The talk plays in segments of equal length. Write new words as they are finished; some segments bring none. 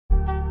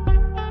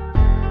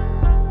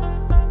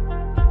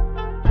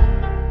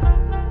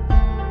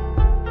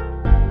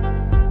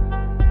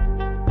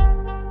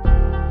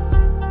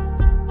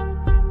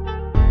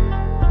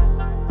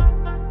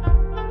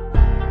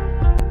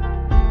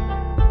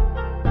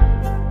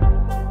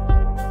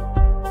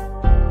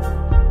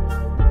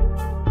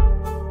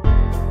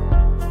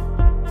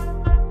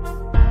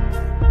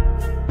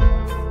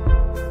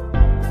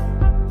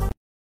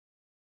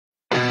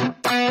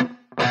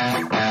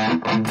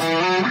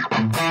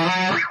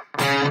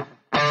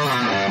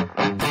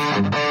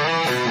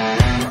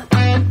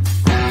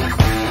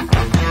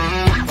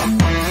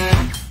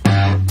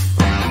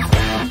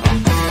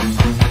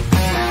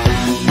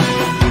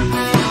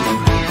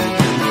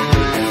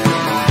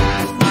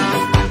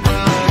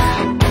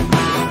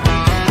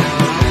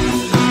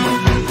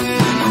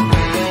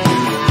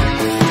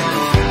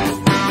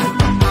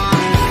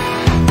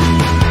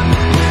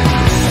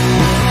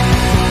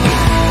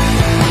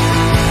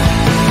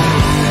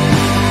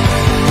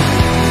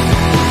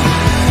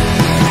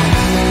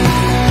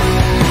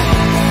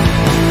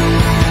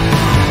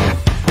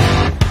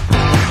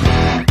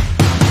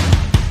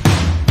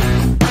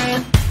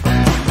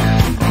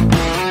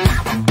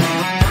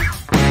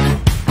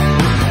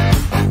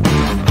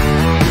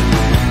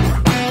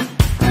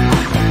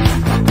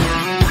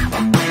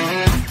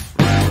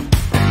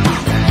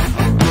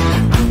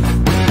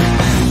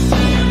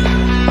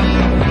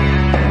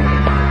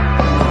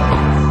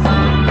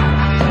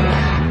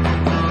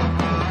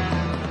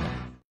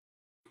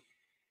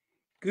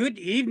Good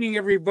evening,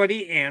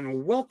 everybody,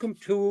 and welcome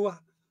to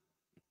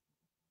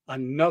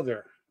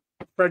another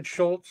Fred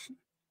Schultz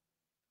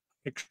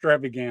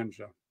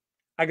extravaganza.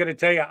 I got to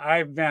tell you,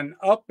 I've been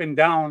up and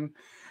down.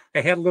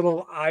 I had a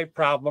little eye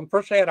problem.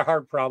 First, I had a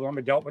heart problem.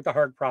 I dealt with the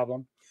heart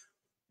problem,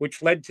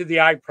 which led to the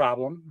eye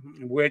problem,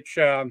 which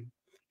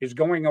is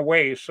going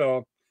away.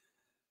 So,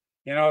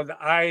 the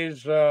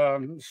eyes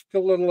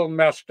still a little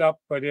messed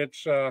up, but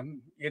it's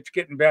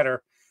getting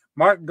better.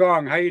 Mark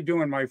Gong, how you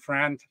doing, my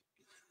friend?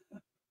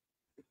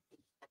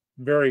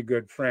 Very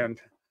good friend.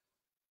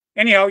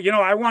 Anyhow,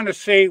 I want to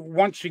say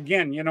once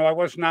again, I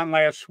wasn't on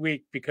last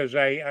week because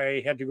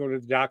I had to go to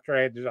the doctor.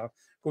 I had to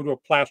go to a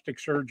plastic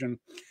surgeon.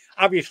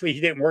 Obviously, he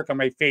didn't work on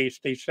my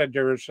face. They said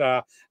there was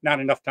not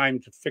enough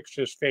time to fix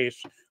his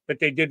face, but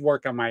they did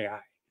work on my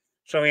eye.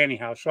 So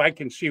anyhow, so I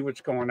can see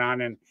what's going on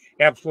and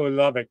absolutely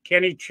love it.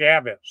 Kenny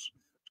Chavez,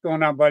 what's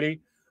going on, buddy?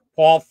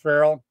 Paul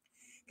Farrell.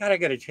 God, I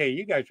got to tell you,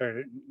 you guys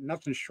are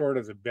nothing short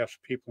of the best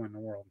people in the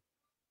world.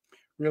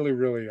 Really,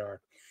 really are.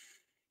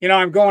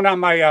 I'm going on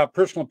my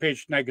personal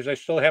page tonight because I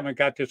still haven't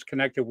got this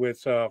connected with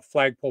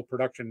Flagpole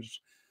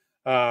Productions.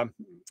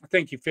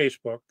 Thank you,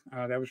 Facebook.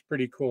 That was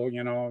pretty cool.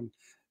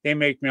 They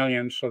make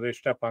millions, so they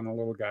step on the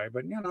little guy.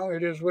 But,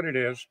 it is what it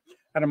is.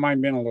 I don't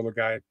mind being a little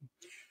guy.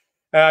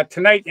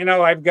 Tonight,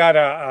 I've got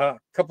a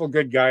couple of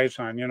good guys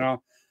on,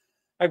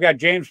 I've got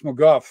James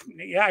McGuff.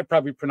 Yeah, I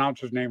probably pronounce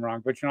his name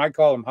wrong, but, I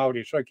call him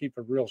Howdy, so I keep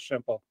it real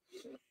simple.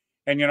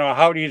 And,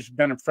 Howdy's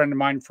been a friend of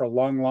mine for a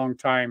long, long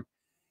time.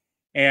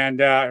 And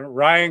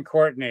Ryan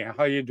Courtney,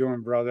 how you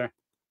doing, brother?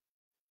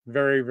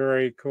 Very,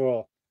 very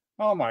cool.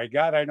 Oh, my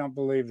God, I don't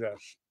believe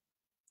this.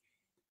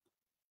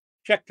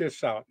 Check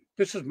this out.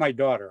 This is my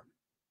daughter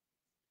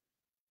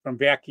from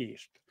back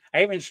east.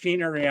 I haven't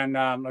seen her in,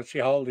 let's see,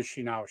 how old is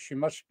she now? She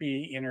must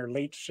be in her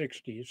late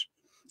 60s.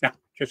 No,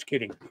 just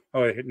kidding.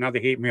 Oh, now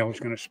the hate mail is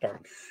going to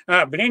start.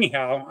 But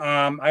anyhow,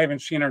 I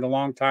haven't seen her in a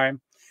long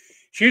time.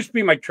 She used to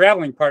be my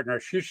traveling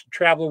partner. She used to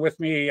travel with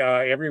me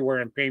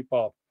everywhere in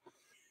paintball.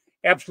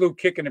 Absolute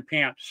kick in the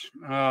pants.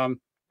 I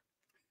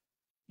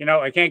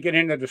can't get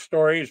into the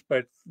stories,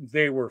 but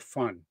they were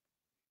fun.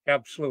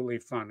 Absolutely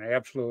fun. I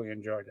absolutely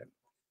enjoyed it.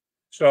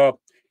 So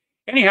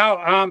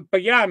anyhow,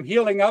 but yeah, I'm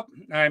healing up.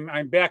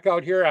 I'm back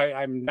out here.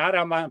 I'm not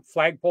on my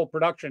Flagpole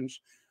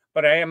Productions,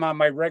 but I am on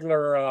my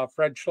regular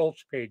Fred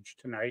Schultz page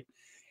tonight.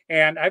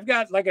 And I've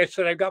got, like I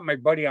said, I've got my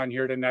buddy on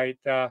here tonight.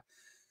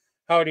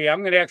 Howdy, I'm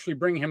going to actually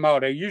bring him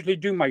out. I usually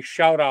do my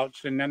shout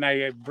outs and then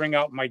I bring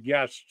out my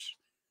guests.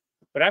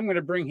 But I'm going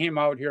to bring him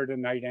out here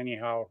tonight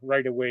anyhow,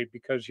 right away,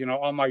 because,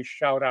 all my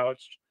shout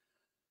outs,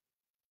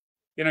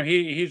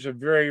 he's a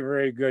very,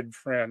 very good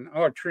friend.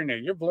 Oh, Trina,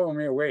 you're blowing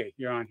me away.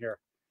 You're on here.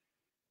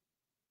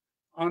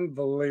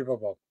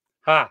 Unbelievable.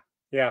 Ha.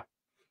 Yeah.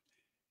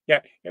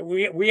 Yeah.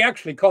 We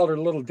actually called her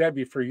Little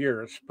Debbie for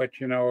years, but,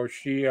 she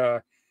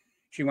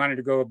wanted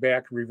to go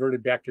back,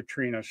 reverted back to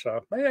Trina.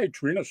 So, hey,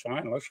 Trina's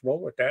fine. Let's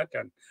roll with that.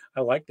 And I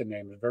like the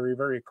name. It's very,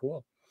 very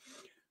cool.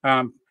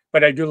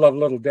 But I do love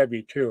Little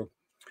Debbie, too.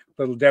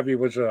 Little Debbie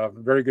was a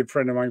very good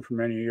friend of mine for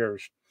many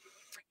years.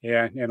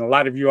 Yeah, and a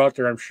lot of you out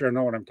there, I'm sure,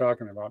 know what I'm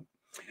talking about.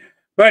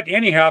 But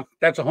anyhow,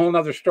 that's a whole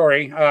nother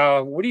story.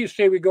 What do you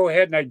say we go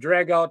ahead and I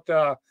drag out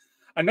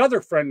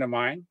another friend of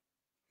mine,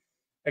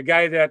 a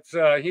guy that's,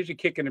 he's a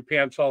kick in the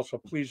pants also.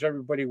 Please,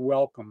 everybody,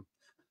 welcome.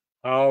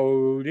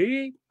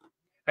 Howdy.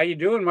 How you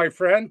doing, my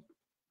friend?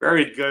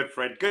 Very good,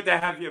 Fred. Good to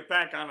have you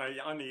back on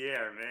the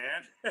air,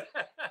 man.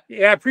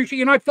 Yeah, I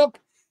appreciate, I felt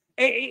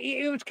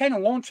it was kind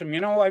of lonesome,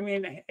 I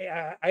mean,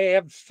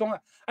 I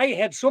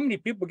had so many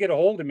people get a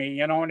hold of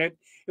me, and it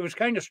was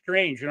kind of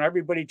strange,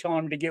 everybody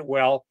telling me to get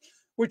well,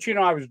 which,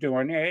 I was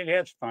doing.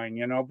 That's fine,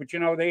 but,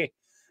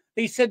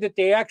 they said that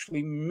they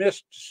actually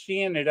missed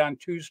seeing it on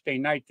Tuesday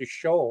night, the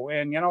show.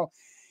 And,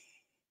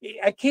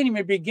 I can't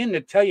even begin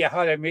to tell you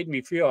how that made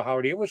me feel,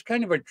 Howdy. It was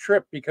kind of a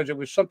trip because it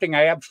was something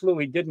I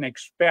absolutely didn't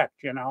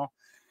expect, and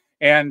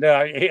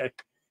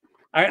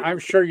I'm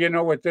sure you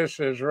know what this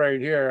is right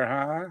here,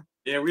 huh?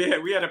 Yeah, we had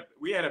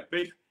a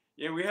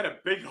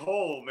big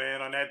hole,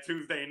 man, on that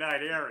Tuesday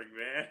night airing,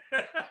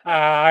 man.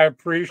 I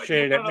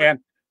appreciate it,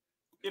 man.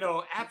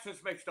 Absence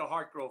makes the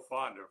heart grow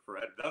fonder,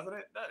 Fred, doesn't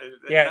it?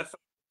 Yeah, that's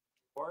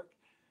work.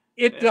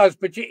 It does,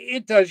 but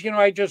it does.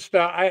 I just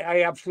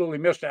I absolutely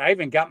missed it. I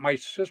even got my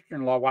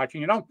sister-in-law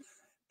watching.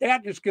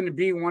 That is going to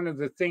be one of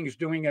the things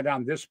doing it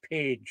on this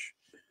page.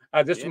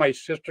 This is my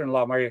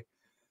sister-in-law,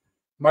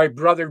 my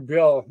brother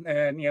Bill,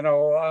 and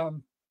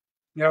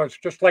it's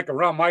just like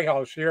around my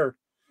house here.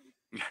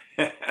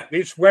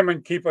 These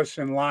women keep us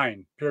in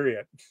line,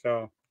 period.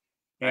 So,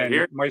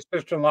 and my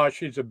sister-in-law,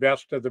 she's the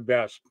best of the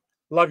best.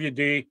 Love you,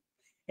 Dee.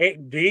 Hey,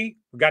 Dee,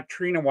 we got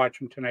Trina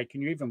watching tonight.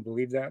 Can you even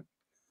believe that?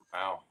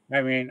 Wow.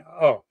 I mean,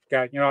 oh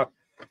God,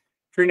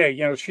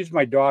 Trina, she's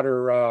my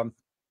daughter.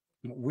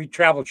 She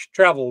traveled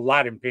a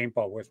lot in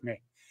paintball with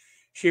me.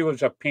 She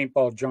was a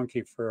paintball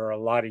junkie for a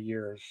lot of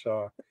years.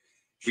 So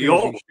she's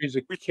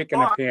a kick in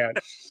the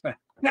pants.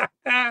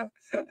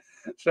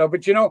 So,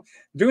 but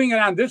doing it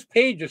on this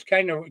page is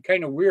kind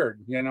of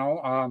weird.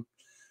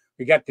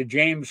 We got the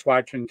James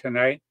watching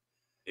tonight.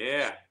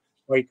 Yeah.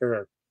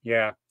 Laker.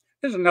 Yeah.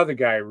 There's another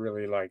guy I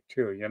really like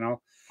too,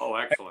 Oh,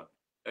 excellent.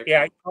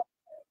 Yeah, Excellent.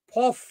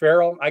 Paul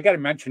Farrell. I got to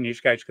mention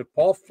these guys because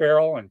Paul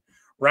Farrell and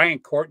Ryan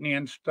Courtney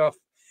and stuff.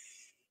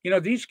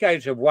 These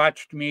guys have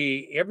watched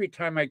me every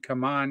time I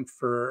come on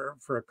for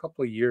a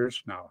couple of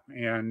years now,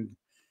 and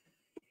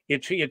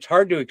it's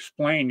hard to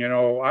explain.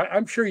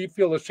 I'm sure you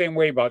feel the same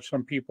way about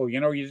some people.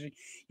 You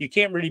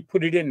can't really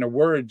put it into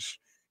words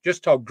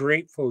just how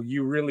grateful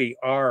you really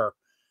are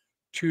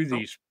to No,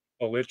 these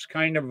people. It's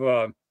kind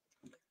of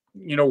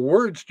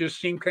words just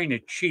seem kind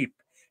of cheap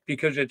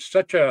because it's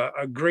such a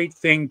great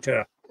thing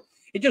to.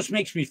 It just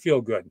makes me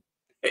feel good.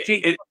 See,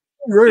 it,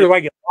 really, it, do I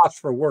get lost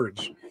for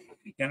words,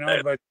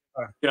 uh, but.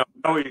 I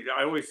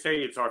always say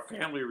it's our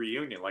family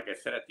reunion, like I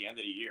said at the end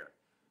of the year.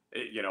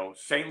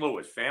 St.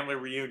 Louis family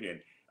reunion.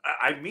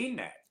 I mean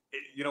that.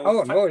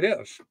 Oh no, it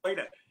is.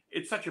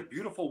 It's such a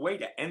beautiful way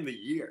to end the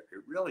year.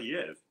 It really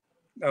is.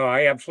 Oh,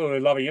 I absolutely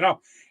love it.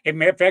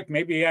 In fact,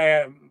 maybe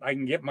I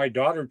can get my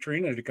daughter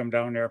Trina to come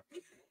down there.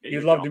 There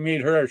You'd you love go. to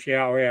meet her.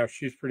 Yeah,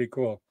 she's pretty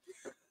cool.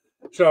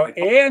 So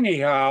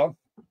anyhow,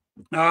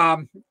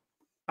 I'm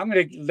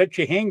going to let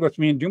you hang with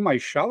me and do my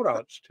shout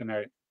outs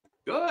tonight.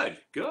 Good,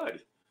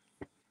 good.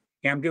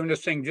 Yeah, I'm doing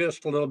this thing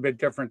just a little bit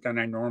different than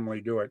I normally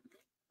do it.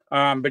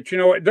 But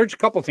there's a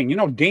couple things.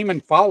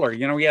 Damon Fowler.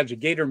 He has a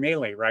Gator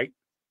Melee, right?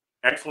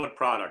 Excellent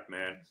product,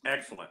 man.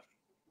 Excellent.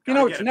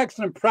 Gotta It's get an it.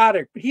 excellent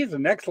product, but he's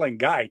an excellent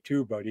guy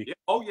too, buddy. Yeah.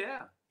 Oh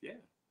yeah, yeah.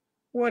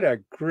 What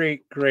a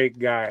great, great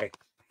guy.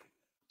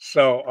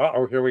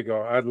 So, here we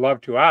go. I'd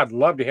love to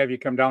have you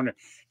come down there.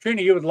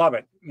 Trina, you would love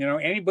it.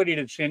 Anybody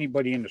that's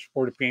anybody in the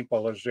sport of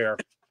paintball is there.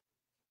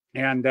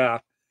 And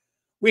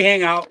we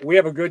hang out. We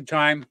have a good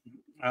time.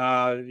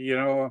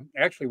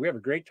 Actually, we have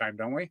a great time,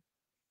 don't we?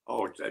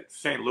 Oh,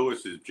 St.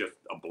 Louis is just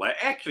a blast.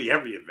 Actually,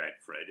 every event,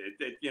 Fred.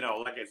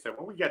 Like I said,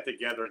 when we get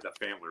together at the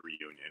family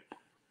reunion,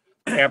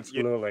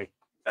 Absolutely.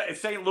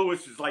 St.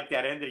 Louis is like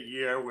that end of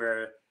year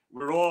where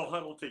we're all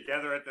huddled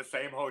together at the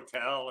same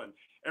hotel and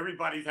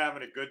everybody's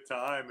having a good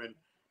time. And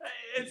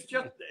it's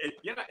just, it's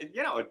just,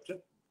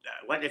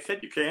 like I said,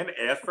 you can't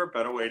ask for a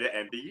better way to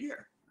end the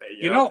year.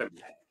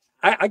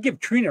 I give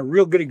Trina a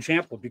real good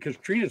example because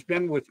Trina's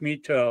been with me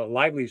to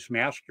Lively's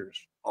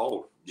Masters.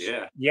 Oh,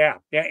 yeah. Yeah.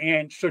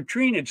 And so,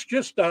 Trina, it's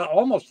just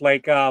almost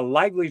like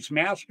Lively's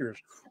Masters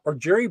or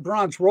Jerry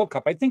Braun's World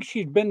Cup. I think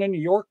she's been to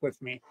New York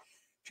with me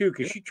too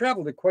because she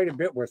traveled it quite a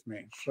bit with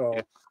me. So,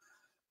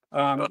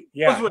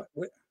 yeah.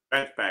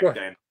 Back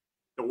then,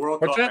 the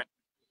World What's Cup that?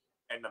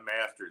 and the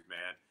Masters,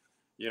 man.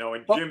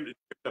 And Well, Jim's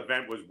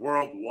event was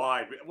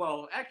worldwide.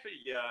 Well, actually,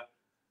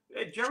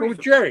 so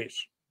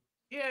Jerry's.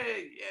 Yeah,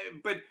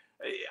 but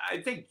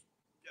I think,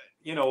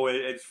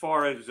 as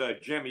far as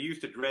Jim, he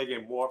used to drag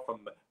in more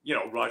from,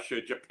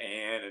 Russia,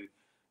 Japan,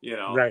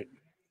 and, Right.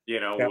 he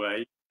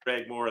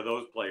drag more of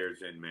those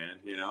players in, man,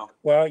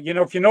 Well,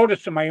 if you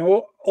notice in my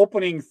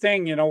opening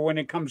thing, when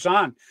it comes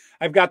on,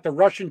 I've got the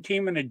Russian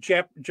team and a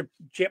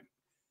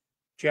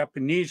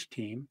Japanese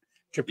team,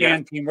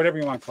 Japan team, whatever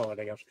you want to call it,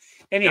 I guess.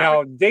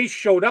 Anyhow, they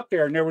showed up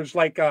there and there was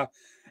like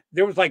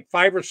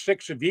 5 or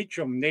 6 of each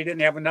of them. They didn't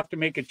have enough to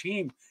make a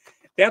team.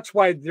 That's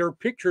why there are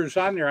pictures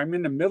on there. I'm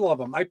in the middle of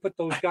them. I put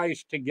those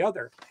guys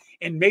together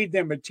and made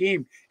them a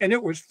team. And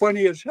it was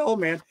funny as hell,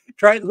 man.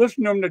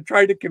 Listen to them to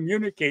try to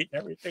communicate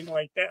and everything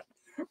like that.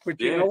 But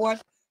you know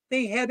what?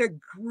 They had a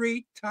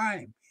great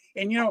time.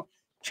 And,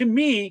 to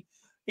me,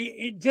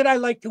 did I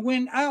like to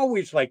win? I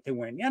always like to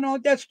win.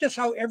 That's just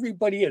how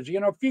everybody is.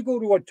 If you go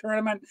to a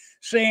tournament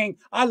saying,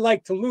 I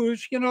like to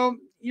lose,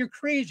 you're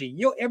crazy.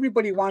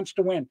 Everybody wants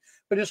to win,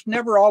 but it's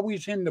never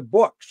always in the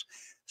books.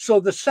 So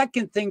the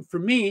second thing for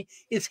me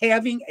is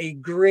having a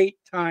great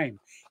time.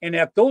 And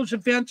at those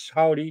events,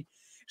 Howdy,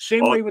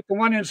 same way with the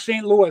one in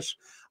St. Louis,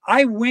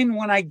 I win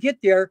when I get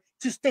there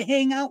just to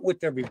hang out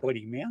with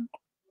everybody, man.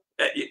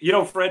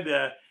 Fred,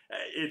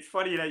 it's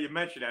funny that you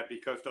mentioned that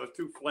because those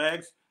 2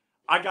 flags,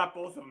 I got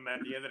both of them at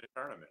the end of the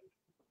tournament.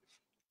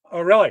 Oh,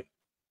 really?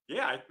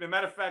 Yeah. As a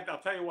matter of fact, I'll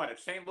tell you what, at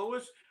St.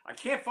 Louis, I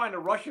can't find a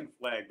Russian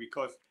flag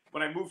because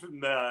when I moved from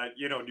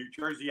New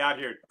Jersey out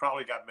here, it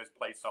probably got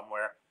misplaced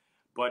somewhere.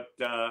 But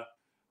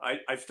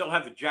I still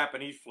have the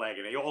Japanese flag,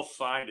 and they all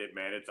signed it,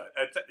 man.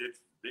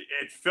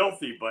 It's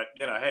filthy, but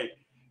hey,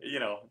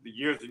 the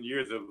years and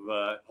years of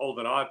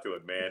holding on to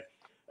it, man.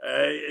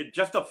 It's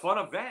just a fun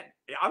event.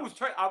 I was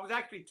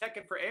actually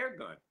teching for air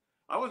gun.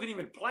 I wasn't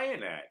even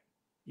playing that.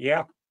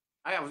 Yeah.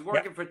 I was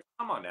working for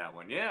Tom on that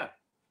one. Yeah.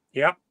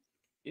 Yep.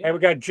 Yeah. Hey, we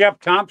got Jeff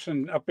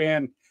Thompson up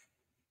in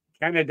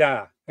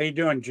Canada. How you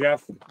doing,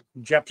 Jeff?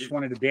 Jeff's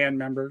one of the band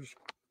members.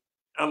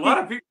 A lot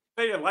of people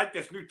say they like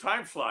this new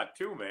time slot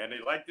too, man. They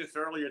like this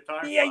earlier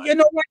time slot. You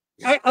know what?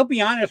 I'll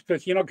be honest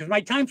with you, because my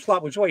time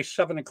slot was always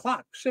 7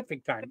 o'clock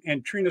Pacific time,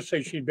 and Trina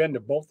says she'd been to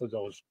both of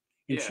those,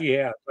 and she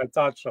has. I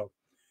thought so.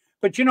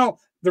 But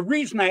the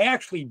reason I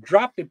actually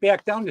dropped it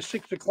back down to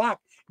 6 o'clock,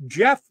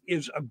 Jeff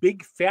is a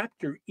big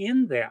factor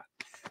in that.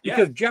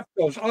 Because Jeff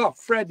goes, oh,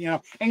 Fred,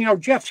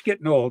 and Jeff's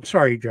getting old.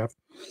 Sorry, Jeff.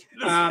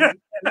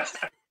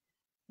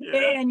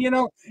 Yeah. And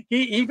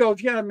he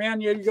goes, yeah,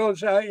 man. He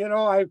goes,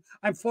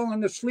 I'm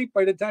falling asleep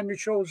by the time the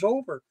show's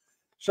over.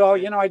 So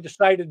Yeah. I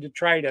decided to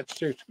try it at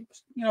 6.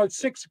 It's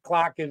 6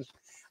 o'clock is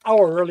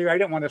hour earlier. I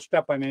didn't want to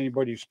step on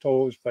anybody's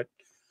toes, but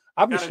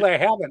Gotta obviously I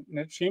haven't, and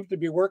it seems to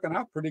be working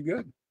out pretty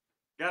good.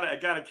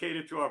 gotta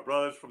cater to our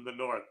brothers from the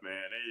north, man.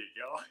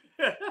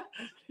 There You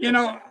you go.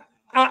 know,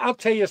 I'll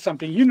tell you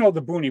something. You know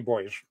the Booney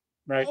Boys,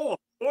 right? Oh, of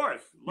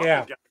course. Love the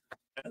Yeah,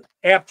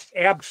 guy.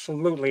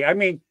 absolutely. I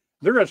mean,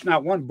 there is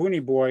not one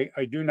Booney Boy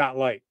I do not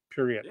like.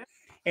 Period. Yeah.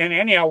 And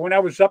anyhow, when I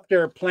was up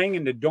there playing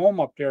in the dome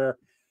up there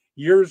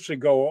years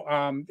ago,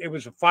 it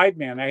was a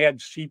 5-man. I had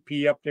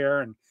CP up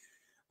there, and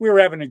we were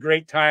having a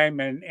great time.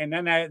 And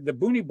then the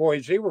Booney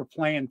Boys, they were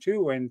playing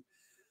too. And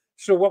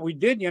so what we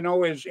did,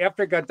 is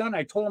after I got done,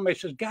 I told him, I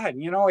says, God,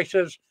 I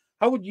says,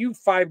 how would you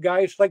 5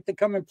 guys like to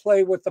come and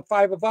play with the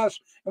 5 of us,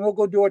 and we'll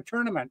go do a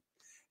tournament?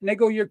 And they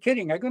go, you're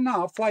kidding. I go, no,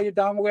 I'll fly you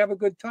down. We'll have a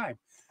good time.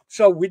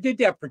 So we did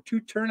that for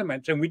 2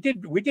 tournaments, and we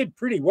did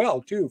pretty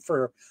well too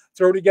for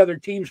throw together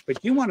teams.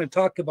 But you want to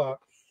talk about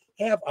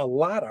have a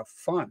lot of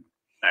fun,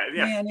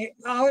 Yeah. man? It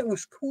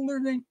was cooler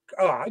than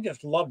I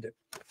just loved it.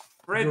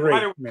 Fred,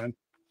 Great, man.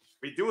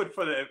 we do it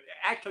for the.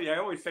 Actually, I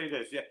always say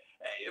this. Yeah,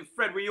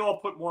 Fred, we all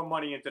put more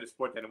money into the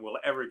sport than we'll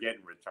ever get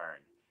in return.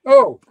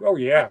 Oh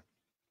yeah.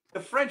 The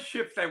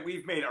friendships that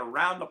we've made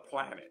around the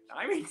planet.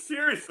 I mean,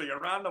 seriously,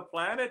 around the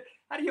planet.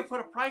 How do you put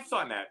a price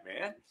on that,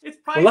 man? It's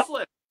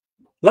priceless.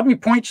 Let me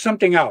point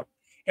something out.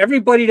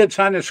 Everybody that's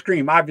on the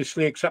screen,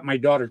 obviously, except my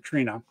daughter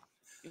Trina,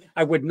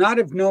 I would not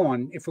have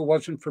known if it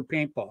wasn't for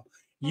paintball.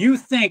 You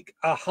think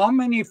how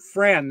many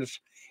friends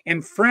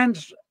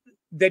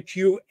that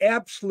you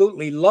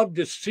absolutely love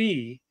to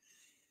see,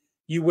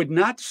 you would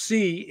not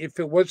see if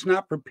it was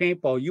not for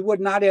paintball. You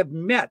would not have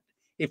met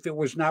if it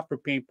was not for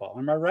paintball.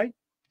 Am I right?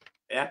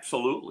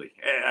 Absolutely.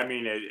 I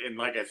mean, and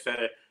like I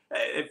said,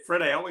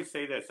 Fred, I always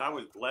say this. I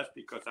was blessed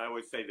because I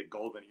always say the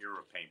golden era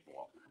of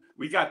paintball.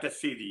 We got to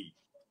see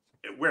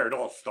where it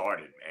all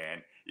started,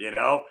 man.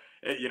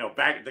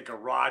 Back at the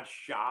garage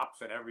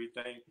shops and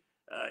everything.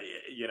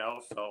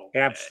 So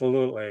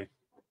Absolutely.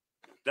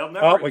 they'll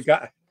never. We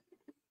got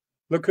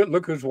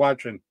look who's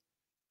watching.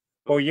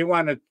 Oh, you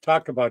want to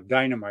talk about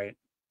dynamite?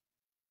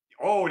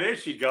 Oh, there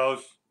she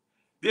goes.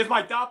 There's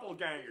my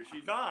doppelganger.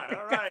 She's on.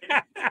 All right.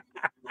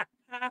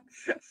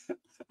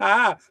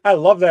 I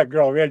love that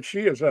girl, man.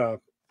 She's a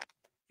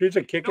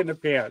kick in the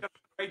pants.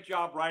 Great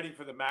job writing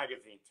for the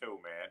magazine too,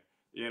 man.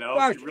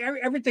 Well,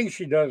 everything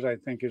she does, I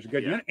think, is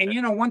good. Yeah.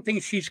 And one thing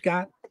she's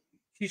got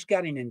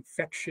an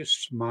infectious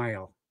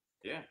smile.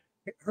 Yeah.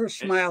 Her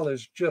smile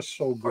is just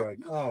so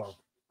good. Oh.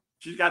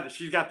 She's got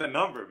the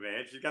number,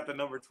 man. She's got the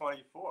number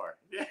 24.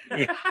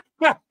 Yeah.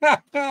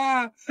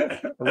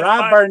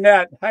 Rob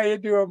Barnett, how you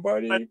doing,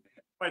 buddy?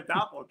 My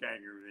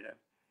doppelganger, man.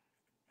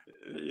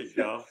 There you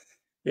go.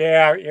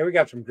 Yeah, we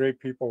got some great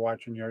people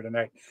watching here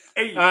tonight.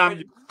 Hey,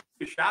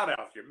 your shout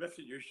outs. You're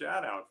missing your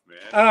shout outs, man.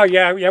 Oh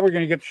yeah, we're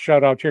gonna get the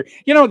shout outs here.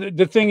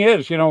 The thing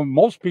is,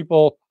 most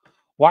people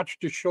watch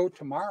the show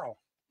tomorrow.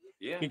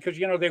 Yeah. Because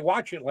they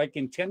watch it like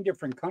in 10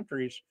 different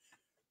countries,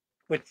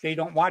 but they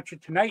don't watch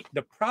it tonight.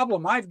 The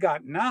problem I've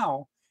got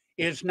now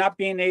is not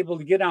being able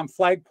to get on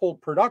Flagpole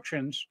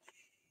Productions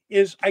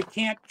is I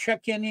can't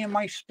check any of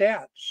my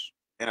stats.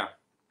 Yeah.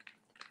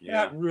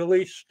 That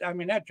really,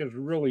 that just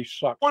really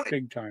sucks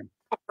big time.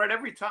 Fred,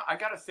 every time, I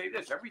got to say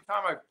this, every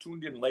time I've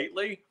tuned in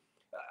lately,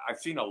 I've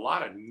seen a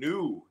lot of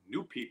new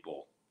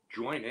people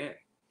join in,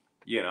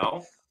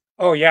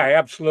 Oh, yeah,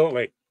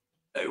 absolutely.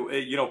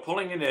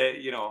 Pulling in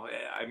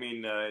to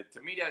me,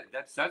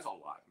 that says a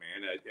lot,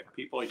 man.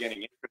 People are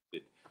getting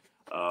interested.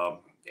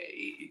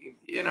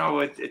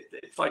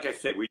 It's like I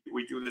said, we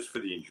do this for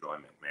the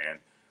enjoyment, man.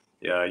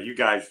 You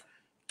guys,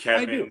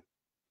 Kevin,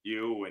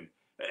 you, and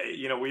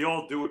we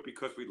all do it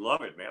because we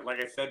love it, man.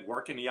 Like I said,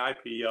 working the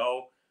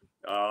IPO,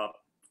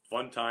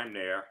 fun time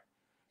there.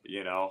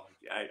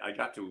 I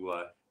got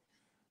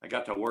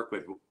to work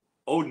with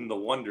Odin the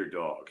Wonder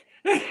Dog.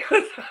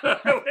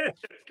 Jessica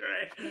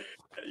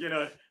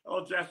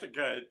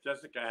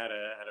had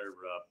her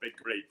big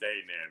great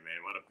day there,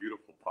 man. What a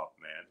beautiful pup,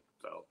 man.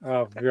 So.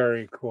 Oh,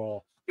 very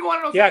cool. You want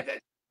to know? Yeah.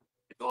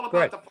 It's all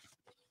about the.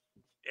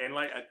 And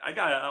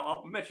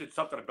I'll mention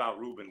something about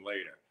Ruben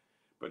later.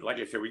 But like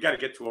I said, we got to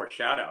get to our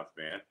shout outs,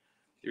 man.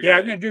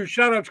 I'm going to do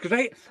shout outs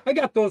because I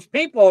got those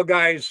paintball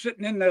guys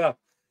sitting in the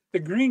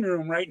green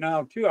room right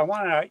now, too. I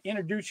want to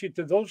introduce you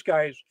to those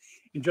guys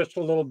in just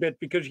a little bit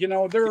because,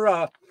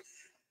 they're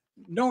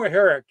Noah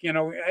Herrick.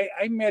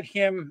 I met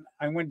him.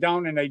 I went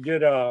down and I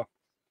did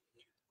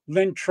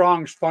Lynn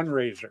Trong's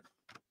fundraiser.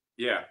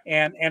 Yeah.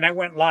 And I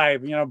went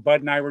live.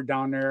 Bud and I were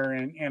down there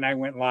and I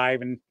went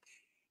live. And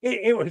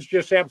it was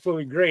just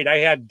absolutely great. I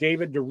had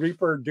David the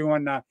Reaper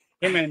doing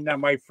him and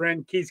my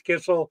friend Keith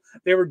Kissel,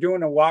 they were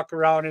doing a walk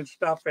around and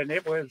stuff, and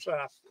it was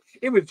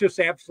just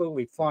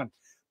absolutely fun.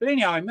 But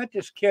anyhow, I met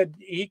this kid.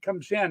 He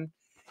comes in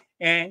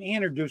and he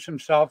introduced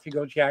himself. He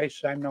goes, "Yeah,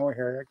 I'm Noah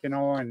Herrick,"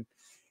 and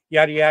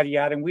yada yada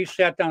yada. And we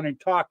sat down and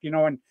talked,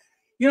 and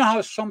how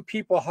some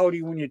people,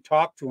 howdy when you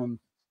talk to them,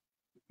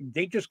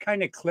 they just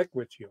kind of click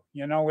with you.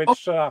 You know,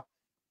 Oh,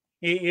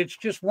 it's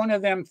just one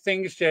of them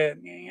things that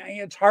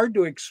it's hard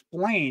to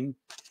explain.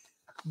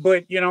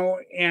 But you know,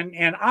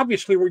 and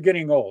obviously we're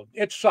getting old.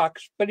 It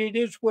sucks, but it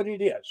is what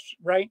it is,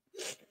 right?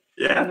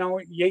 You yeah. know,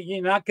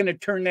 you're not going to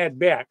turn that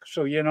back.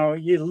 So you know,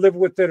 you live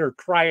with it or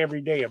cry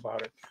every day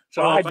about it.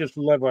 So Well, I just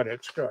live with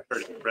it. Screw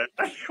it. Fred.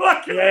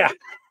 Look Yeah.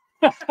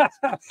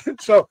 at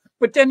So,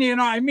 but then you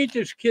know, I meet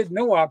this kid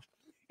Noah,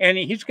 and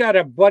he's got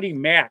a buddy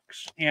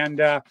Max,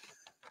 and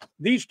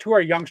these two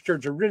are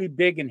youngsters, are really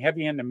big and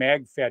heavy into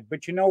mag fed.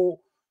 But you know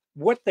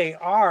what they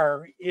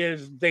are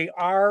is they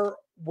are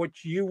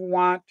what you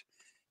want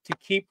to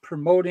keep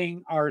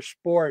promoting our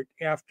sport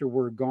after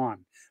we're gone.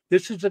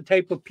 This is the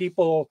type of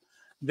people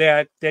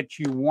that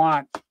you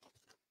want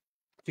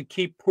to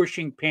keep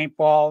pushing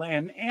paintball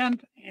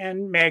and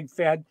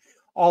MagFed,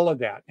 all of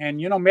that.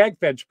 And you know,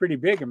 MagFed's pretty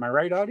big. Am I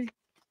right, Audie?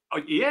 Oh,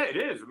 yeah, it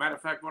is. As a matter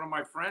of fact, one of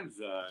my friends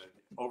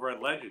over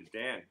at Legend,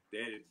 Dan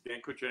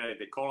Kuchar,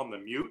 they call him the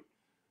Mute.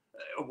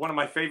 One of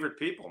my favorite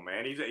people,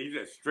 man. He's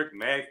a strict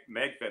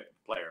MagFed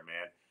player,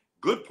 man.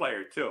 Good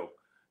player too,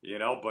 you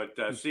know. But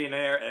seeing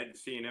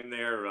him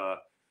there,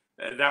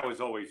 that was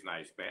always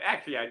nice, man.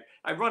 Actually,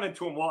 I run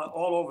into him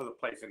all over the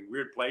place in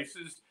weird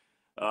places,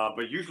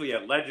 but usually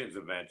at Legends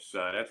events.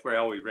 That's where I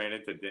always ran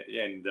into,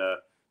 and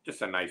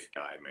just a nice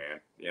guy, man.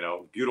 You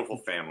know, beautiful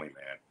family,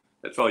 man.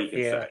 That's all you can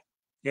say.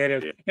 Yeah, it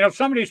is. Yeah. You know,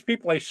 some of these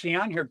people I see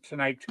on here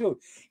tonight too.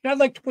 You know, I'd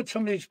like to put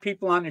some of these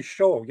people on the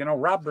show. You know,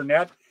 Rob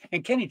Burnett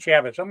and Kenny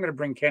Chavez. I'm going to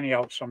bring Kenny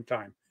out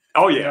sometime.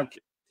 Oh You yeah.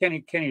 know,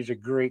 Kenny's a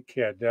great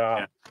kid.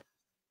 Yeah.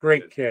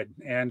 Great kid.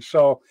 And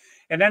so,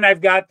 and then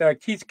I've got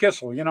Keith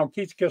Kissel. You know,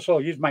 Keith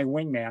Kissel, he's my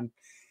wingman.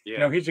 Yeah. You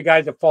know, he's the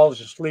guy that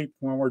falls asleep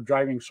when we're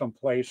driving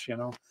someplace, you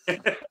know.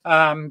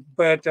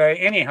 But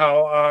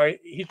anyhow,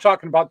 he's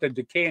talking about the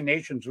Decay of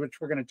Nations, which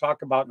we're going to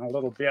talk about in a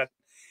little bit.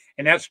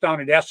 And that's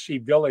down at SC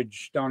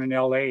Village down in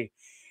LA.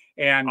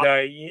 And,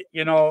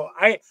 you know,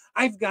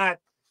 I've got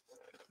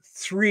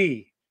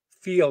 3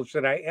 fields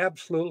that I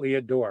absolutely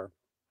adore.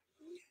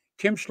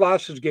 Tim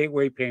Schloss's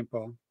Gateway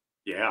Paintball.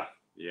 Yeah.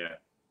 Yeah.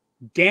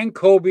 Dan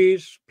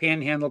Kobe's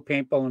Panhandle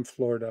Paintball in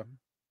Florida.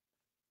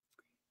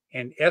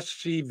 And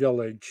SC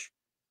Village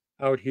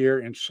out here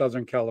in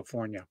Southern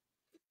California.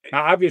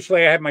 Now,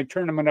 obviously, I have my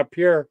tournament up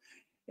here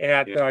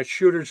at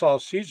Shooters All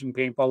Season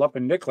Paintball up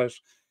in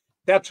Nicholas.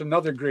 That's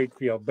another great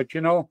field. But,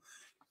 you know,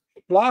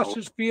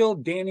 Bloss's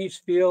field,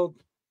 Danny's field,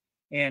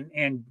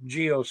 and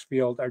Geo's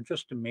field are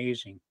just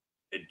amazing.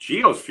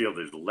 Geo's field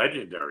is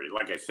legendary.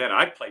 Like I said,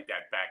 I played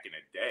that back in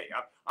the day.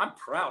 I'm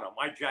proud. On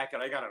my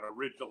jacket, I got an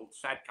original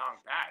Satcom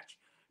patch.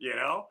 You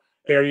know.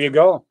 There you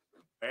go.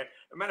 As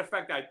a matter of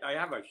fact,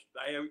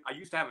 I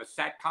used to have a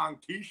Satcom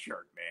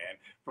T-shirt, man,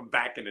 from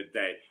back in the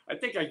day. I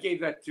think I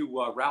gave that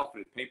to Ralph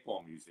at the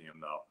Paintball Museum,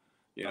 though.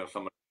 You know,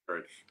 some of the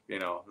shirts. You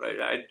know,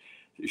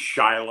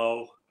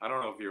 Shiloh. I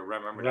don't know if you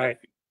remember that.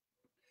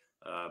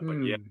 But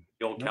yeah,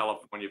 the old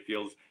California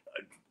fields.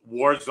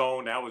 War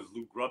Zone. That was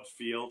Lou Grubb's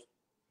field.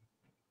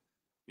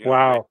 You know,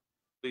 wow.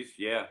 At least,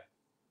 yeah.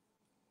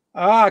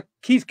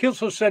 Keith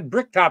Kissel said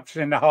Bricktop's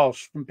in the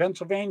house from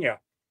Pennsylvania.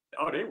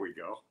 Oh, there we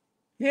go.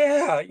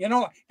 Yeah, you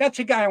know, that's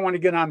a guy I want to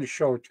get on the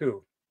show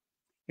too.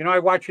 You know, I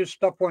watch his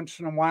stuff once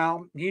in a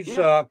while. He's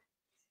you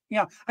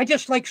know, I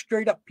just like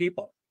straight up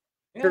people.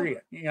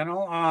 Period. You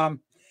know,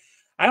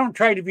 I don't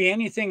try to be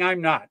anything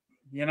I'm not.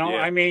 You know,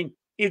 I mean,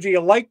 either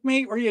you like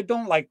me or you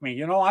don't like me.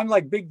 You know, I'm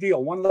like big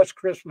deal, one less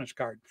Christmas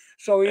card.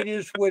 So it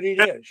is what it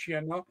is,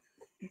 you know.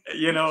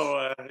 You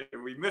know,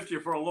 we missed you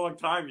for a long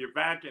time. You're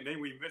back, and then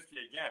we missed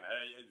you again.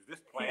 Is this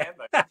planned?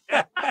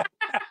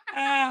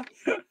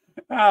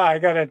 I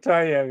gotta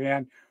tell you,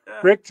 man,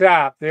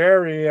 Bricktop,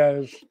 there he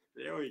is.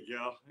 There we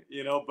go.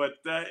 You know, but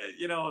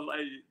you know,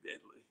 like,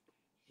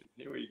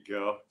 here we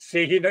go.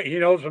 See, he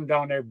knows him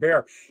down there,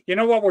 Bear. You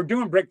know what we're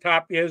doing,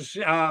 Bricktop, is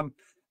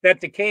that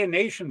Decay of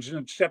Nations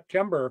in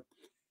September.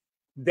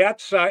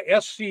 That's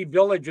SC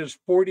Village's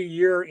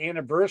 40-year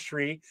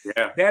anniversary.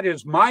 Yeah. That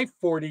is my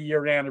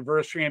 40-year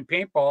anniversary in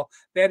paintball.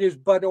 That is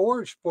Bud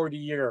Orr's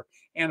 40-year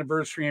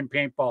anniversary in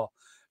paintball.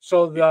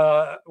 So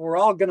we're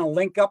all going to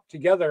link up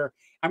together.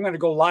 I'm going to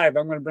go live.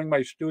 I'm going to bring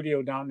my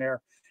studio down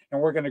there,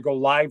 and we're going to go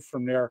live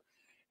from there.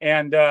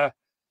 And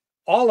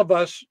all of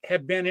us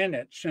have been in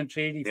it since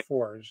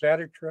 '84. Is that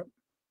a trip?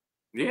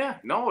 Yeah,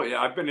 no,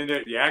 I've been in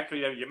it. Yeah, actually,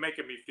 you're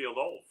making me feel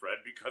old, Fred,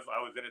 because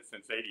I was in it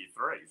since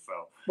 '83. So,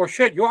 well,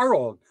 shit, you are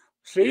old.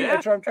 See,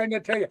 that's what I'm trying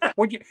to tell you.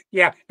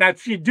 Now,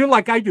 see, do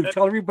like I do.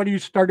 Tell everybody you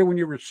started when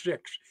you were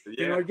 6.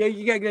 You know,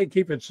 you got to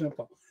keep it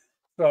simple.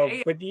 So,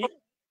 but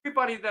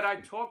everybody that I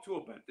talked to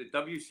about the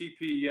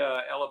WCP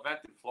event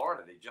in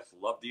Florida, they just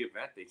loved the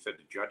event. They said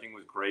the judging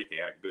was great. They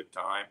had a good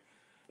time.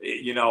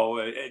 You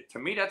know, to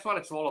me, that's what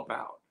it's all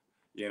about.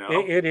 You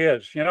know, it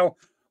is. You know,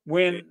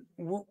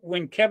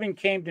 when Kevin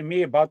came to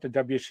me about the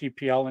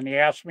WCPL and he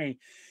asked me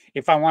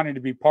if I wanted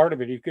to be part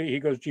of it, he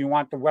goes, "Do you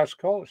want the West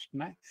Coast?"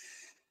 And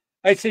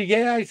I said,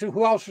 "Yeah." I said,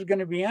 "Who else is going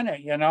to be in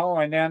it?" You know,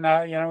 and then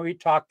you know, he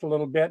talked a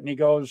little bit and he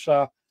goes,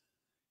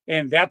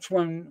 And that's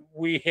when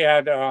we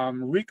had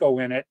Rico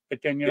in it.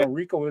 But then,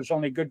 Rico was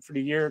only good for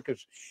the year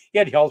because he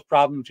had health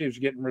problems. He was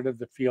getting rid of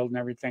the field and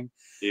everything.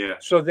 Yeah.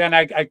 So then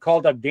I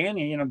called up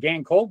Danny,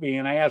 Dan Colby,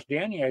 and I asked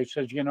Danny, I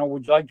says,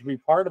 would you like to be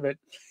part of it?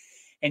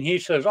 And he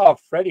says, oh,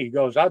 Freddie, he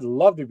goes, I'd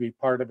love to be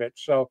part of it.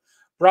 So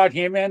brought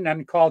him in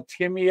and called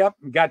Timmy up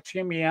and got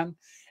Timmy in.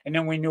 And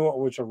then we knew it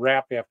was a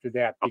wrap after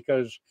that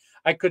because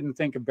I couldn't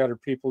think of better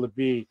people to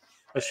be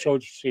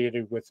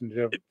associated with in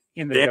the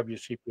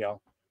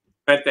WCPL.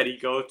 That he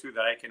goes to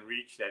that I can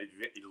reach, that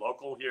he's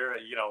local here.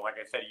 Like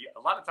I said,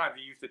 a lot of times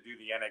he used to do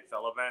the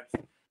NXL events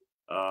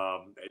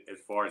as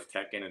far as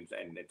teching and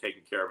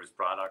taking care of his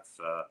products.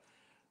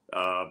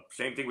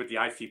 Same thing with the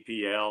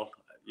ICPL.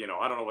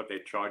 I don't know what they're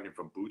charging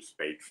for boot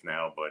space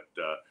now, but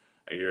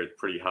I hear it's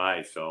pretty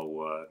high.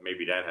 So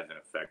maybe that has an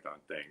effect on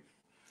things.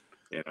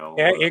 Yeah,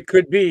 it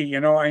could be.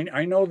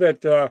 I know that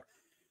the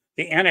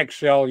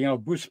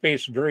NXL, boot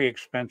space is very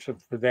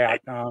expensive for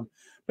that.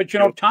 But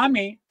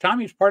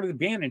Tommy's part of the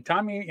band, and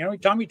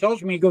Tommy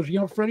tells me, he goes,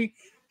 Freddie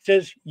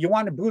says, you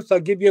want a booth, I'll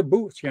give you a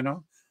booth, So,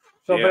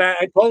 but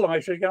I told him, I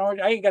said,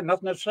 I ain't got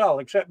nothing to sell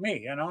except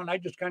me, and I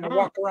just kind of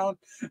walk around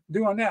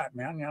doing that,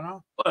 man,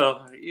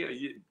 Well,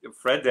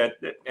 Fred, that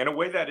in a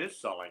way that is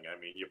selling. I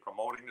mean, you're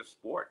promoting the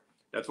sport.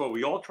 That's what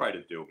we all try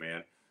to do,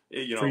 man.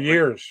 For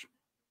years.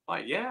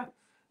 Yeah.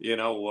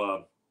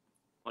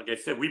 Like I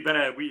said,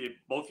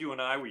 both you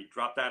and I, we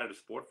dropped out of the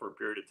sport for a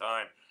period of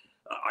time.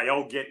 I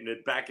owe getting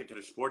it back into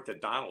the sport to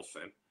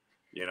Donaldson.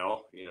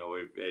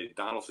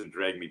 Donaldson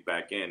dragged me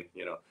back in.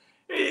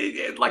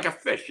 Like a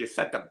fish, you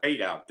set the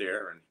bait out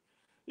there, and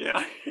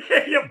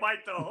you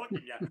bite the hook,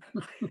 and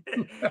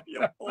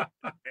you pull it,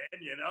 man.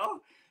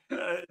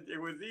 It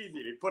was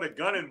easy. They put a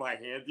gun in my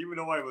hands, even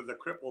though I was a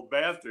crippled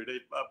bastard. They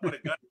put a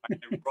gun in my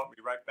hand and brought me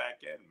right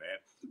back in,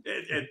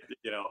 man.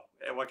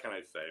 What can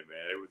I say,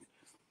 man?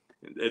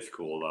 It's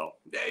cool though.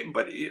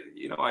 But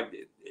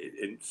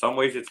in some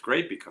ways it's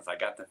great because I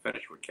got to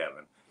finish with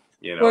Kevin.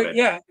 Well,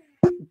 yeah,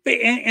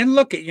 and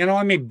look at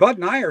Bud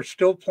and I are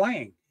still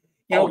playing.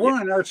 We're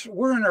in our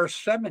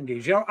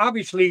 70s.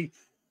 Obviously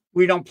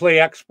we don't play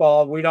X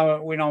ball. We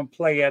don't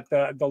play at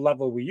the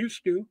level we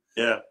used to.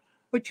 Yeah.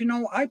 But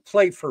I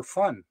play for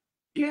fun.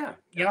 Yeah.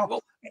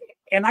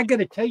 And I got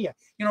to tell you,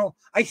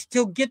 I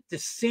still get the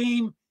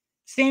same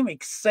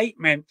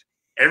excitement.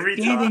 Every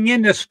standing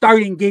in the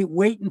starting gate,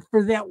 waiting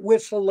for that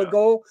whistle to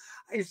go.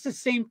 It's the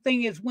same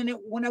thing as when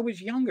I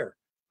was younger.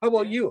 How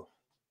about you?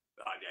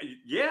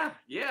 Yeah.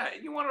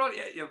 You want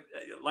to,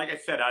 like I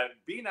said,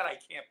 being that I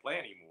can't play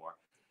anymore,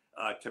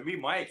 to me,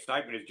 my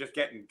excitement is just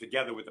getting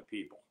together with the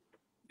people.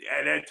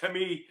 And to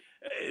me,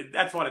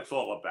 that's what it's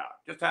all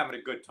about. Just having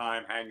a good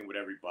time, hanging with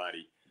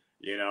everybody.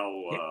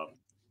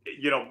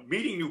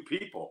 Meeting new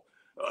people.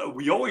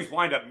 We always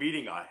wind up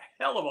meeting a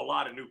hell of a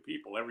lot of new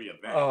people every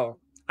event. Oh.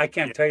 I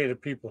can't tell you the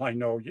people I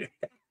know.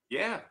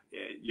 Yeah,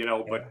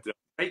 but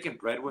making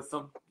bread with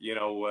them,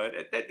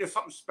 there's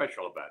something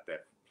special about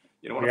that.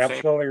 You know what I'm saying?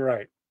 Absolutely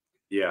right.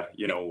 Yeah,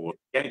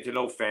 getting to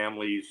know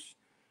families.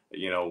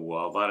 A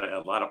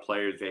lot of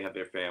players, they have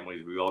their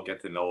families. We all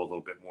get to know a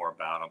little bit more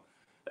about them.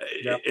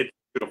 It's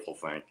a beautiful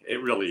thing.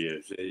 It really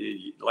is.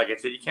 Like I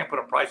said, you can't put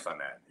a price on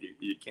that.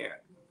 You can't.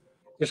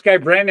 This guy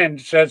Brendan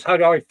says, "How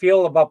do I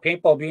feel about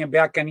paintball being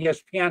back on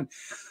ESPN?"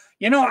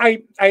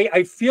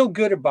 I feel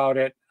good about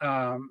it,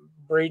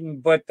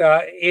 Braden, but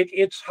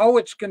it's how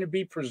it's going to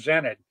be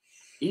presented.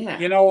 Yeah.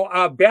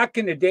 Back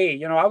in the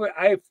day,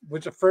 I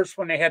was the first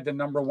one that had the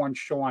 #1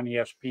 show on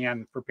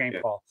ESPN for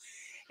paintball.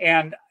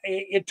 Yeah. And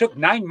it took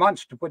 9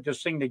 months to put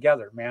this thing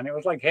together, man. It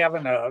was like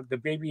having the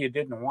baby you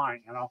didn't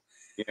want,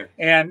 Yeah.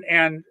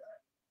 And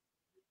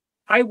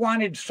I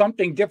wanted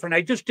something different.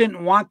 I just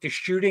didn't want the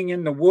shooting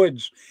in the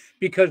woods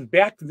because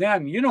back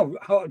then,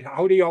 how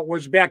it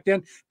was back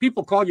then.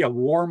 People called you a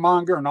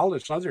warmonger and all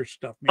this other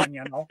stuff,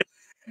 man.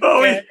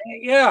 Oh, and,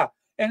 yeah.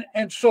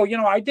 And so,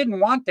 I didn't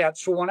want that.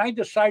 So when I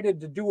decided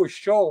to do a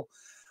show,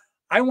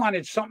 I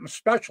wanted something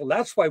special.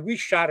 That's why we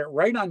shot it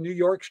right on New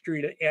York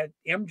Street at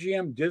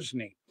MGM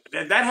Disney.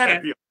 That had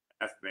to be a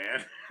blast,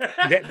 man.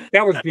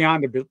 that was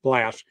beyond a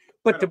blast.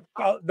 But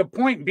the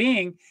point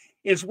being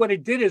is what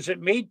it did is it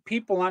made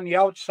people on the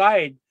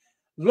outside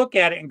look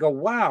at it and go,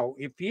 wow,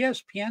 if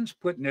ESPN's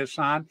putting this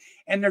on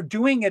and they're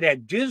doing it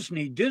at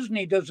Disney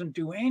doesn't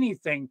do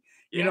anything,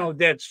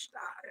 that's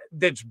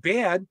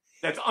bad.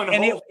 That's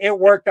unwholesome. And it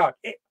worked out.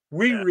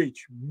 We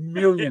reached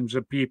millions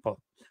of people.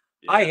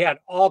 Yeah. I had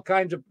all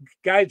kinds of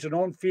guys that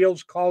own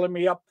fields calling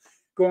me up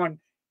going,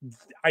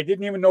 I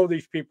didn't even know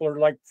these people are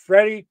like,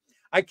 Freddie,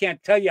 I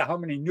can't tell you how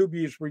many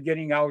newbies we're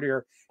getting out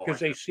here because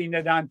they've seen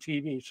it on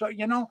TV. So,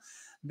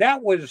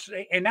 that was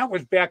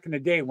back in the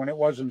day when it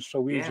wasn't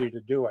so easy to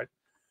do it.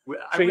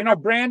 So,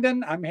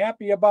 Brandon, I'm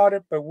happy about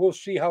it, but we'll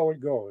see how it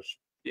goes.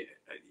 Yeah,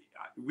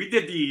 we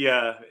did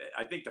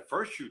I think the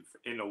first shoot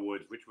in the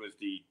woods, which was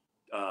the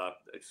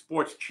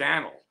Sports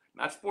Channel,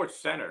 not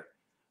Sports Center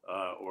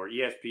or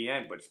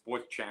ESPN, but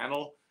Sports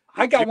Channel.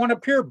 I got one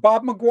up here,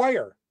 Bob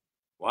McGuire.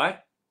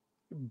 What?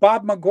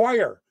 Bob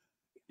McGuire.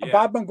 Yeah.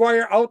 Bob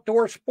McGuire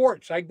Outdoor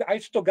Sports. I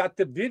still got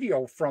the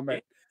video from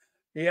it.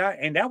 Yeah,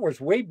 and that was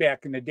way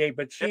back in the day.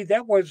 But see,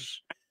 that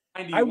was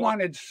I 91.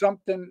 wanted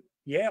something,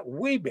 yeah,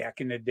 way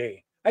back in the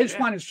day. I just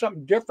Yeah. wanted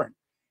something different,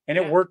 and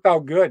it Yeah. worked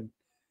out good.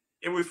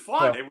 It was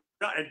fun. So, It was,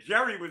 and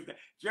Jerry was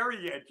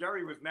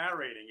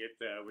narrating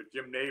it with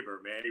Jim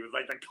Neighbor, man. He was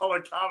like the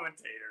color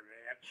commentator,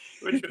 man.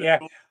 Which was yeah,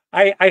 cool.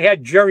 I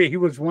had Jerry. He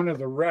was one of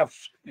the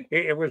refs.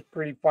 It was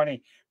pretty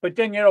funny. But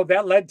then,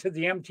 that led to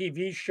the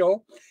MTV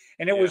show,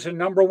 and it Yeah. was the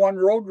 #1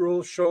 road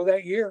rules show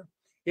that year.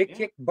 It Yeah.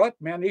 kicked butt,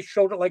 man. They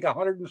showed it like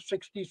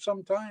 160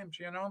 sometimes,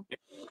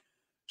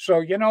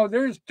 So,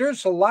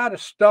 there's a lot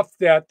of stuff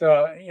that,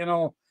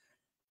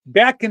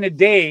 back in the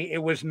day,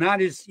 it was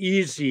not as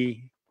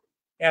easy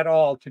at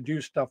all to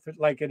do stuff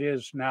like it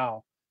is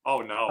now.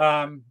 Oh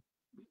no.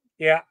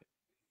 Yeah.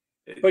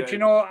 But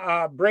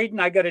Braden,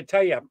 I got to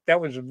tell you, that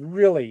was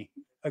really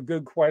a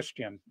good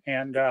question.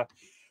 And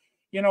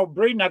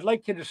Braden, I'd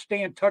like you to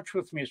stay in touch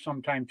with me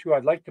sometime too.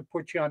 I'd like to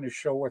put you on the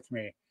show with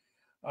me.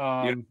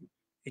 Yeah.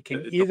 It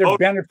can The either boat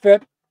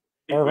benefit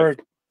or with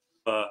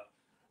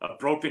hurt.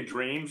 broken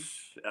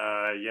dreams.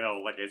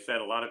 Like I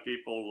said, a lot of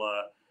people,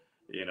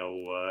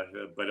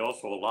 but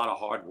also a lot of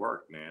hard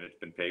work, man. It's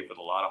been paid with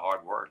a lot of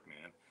hard work,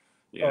 man.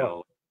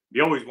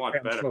 You always want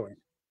Absolutely.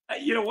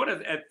 better. You know what,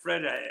 at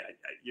Fred,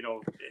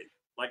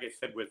 like I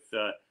said, with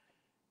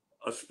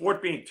a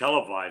sport being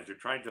televised, they're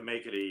trying to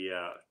make it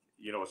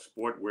a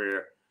sport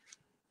where,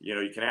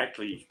 you can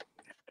actually,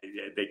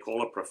 they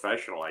call it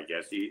professional, I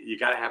guess. You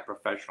got to have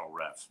professional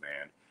refs,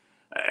 man.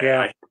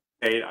 Yeah.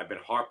 I've been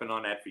harping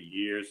on that for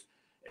years.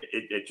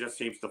 It just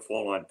seems to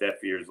fall on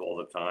deaf ears all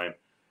the time.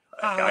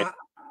 I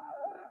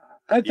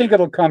think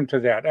it'll come to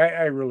that.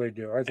 I really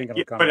do. I think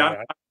it'll come to that.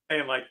 I'm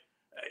saying, like,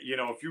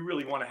 if you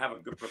really want to have a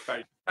good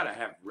profession, you got to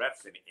have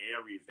refs in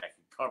areas that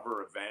can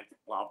cover events,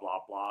 blah blah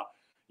blah.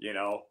 You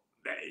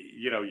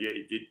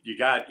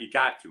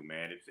got to,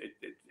 man.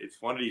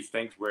 It's one of these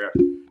things where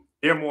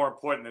they're more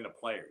important than the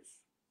players.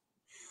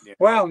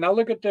 Well, now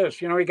look at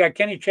this. You got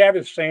Kenny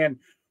Chavez saying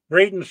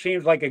Braden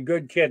seems like a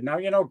good kid. Now,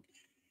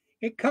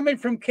 it coming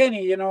from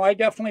Kenny, I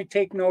definitely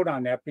take note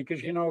on that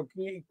because,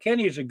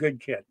 Kenny's a good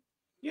kid.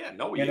 Yeah,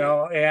 no,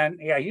 and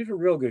yeah, he's a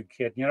real good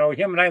kid.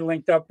 Him and I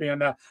linked up,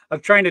 and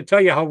I'm trying to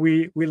tell you how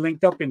we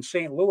linked up in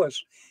St.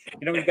 Louis.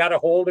 He got a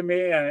hold of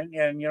me,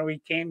 and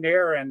he came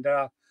there, and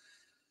I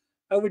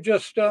would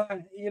just,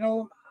 I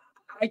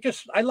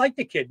like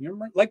the kid.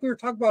 Like we were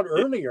talking about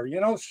earlier.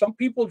 Some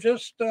people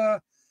just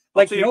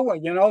like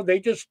Noah. They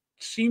just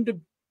seem to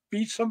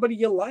be somebody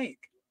you like.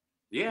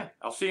 Yeah,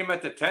 I'll see him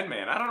at the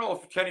 10-man. I don't know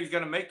if Kenny's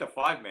going to make the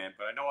 5-man,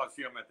 but I know I'll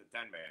see him at the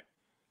 10-man.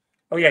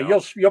 Oh yeah,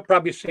 you'll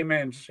probably see him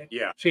in.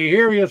 Yeah. See,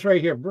 here he is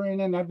right here.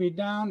 Brennan, I'd be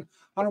down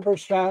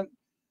 100%.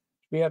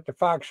 Be at the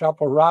Fox Shop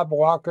where Rob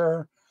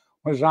Walker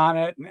was on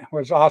it. And it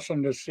was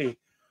awesome to see.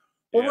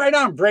 Well, right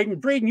on, Braden.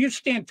 Braden, you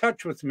stay in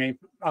touch with me.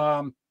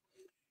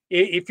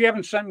 If you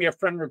haven't sent me a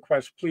friend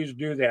request, please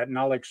do that, and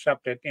I'll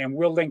accept it. And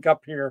we'll link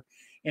up here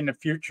in the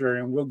future,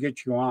 and we'll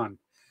get you on.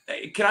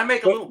 Hey, can I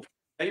make a little?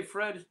 Hey,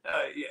 Fred.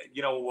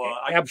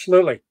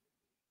 Absolutely.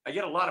 I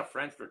get a lot of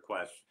friends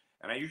requests.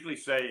 And I usually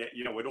say,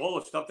 with all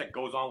the stuff that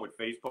goes on with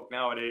Facebook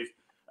nowadays,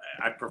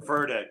 I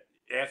prefer to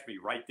ask me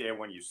right there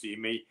when you see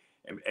me,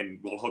 and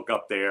we'll hook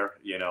up there.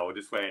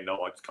 This way I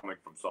know it's coming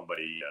from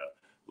somebody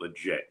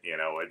legit.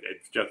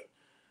 It's just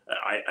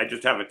I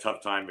just have a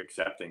tough time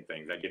accepting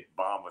things. I get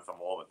bombed with them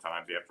all the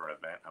time after an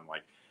event. I'm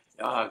like,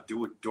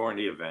 do it during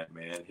the event,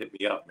 man. Hit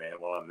me up, man,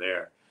 while I'm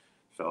there.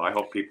 So I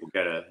hope people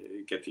get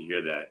to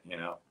hear that.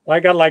 Well, I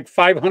got like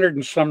 500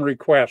 and some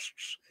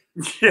requests.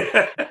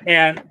 Yeah.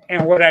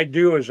 And what I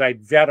do is I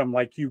vet them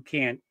like you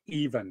can't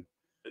even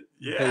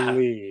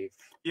believe.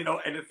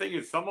 And the thing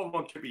is, some of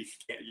them can be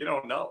scam. You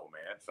don't know,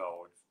 man.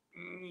 So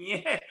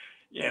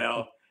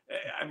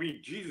I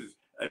mean, Jesus,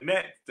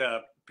 Annette,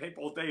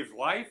 Paintball Dave's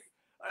wife.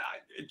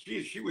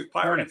 She was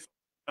pirating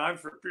time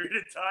for a period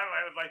of time.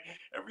 I was like,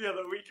 every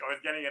other week I was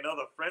getting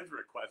another friend's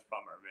request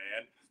from her,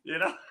 man.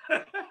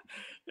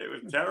 It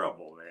was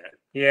terrible, man.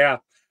 Yeah,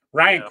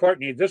 Ryan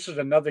Courtney. This is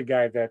another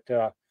guy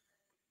that.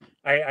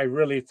 I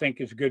really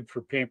think is good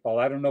for paintball.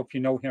 I don't know if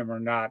you know him or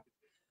not,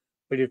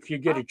 but if you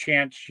get a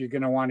chance, you're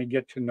going to want to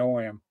get to know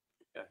him.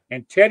 Yeah.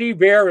 And Teddy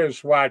Bear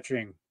is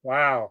watching.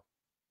 Wow.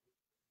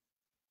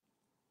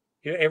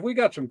 Have we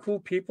got some cool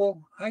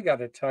people? I got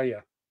to tell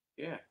you.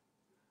 Yeah.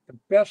 The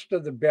best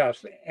of the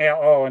best.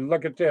 Oh, and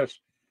look at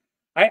this.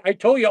 I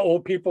told you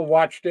old people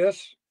watch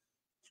this.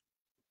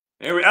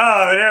 There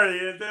he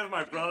is. There's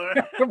my brother.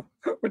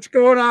 What's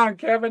going on,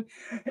 Kevin?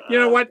 You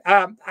know what?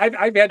 I've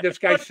had this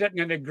guy sitting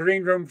in the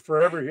green room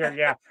forever here.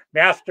 Yeah,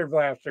 Master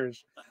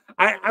Blasters.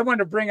 I want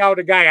to bring out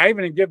a guy. I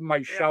haven't given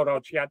my shout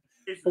outs yet,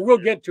 but we'll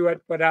get to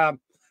it. But I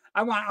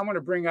want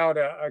to bring out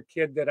a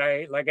kid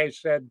that like I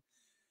said,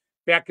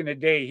 back in the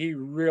day, he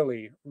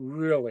really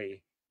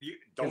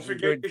don't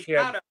forget your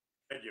shout out.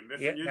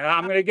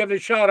 I'm going to give the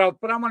shout out,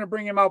 but I'm going to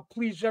bring him out.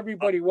 Please,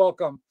 everybody,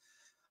 welcome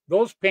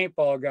those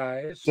paintball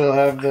guys. Still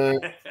have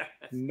the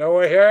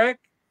Noah Herrick.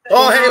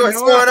 Oh, hey, what's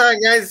going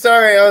on, guys?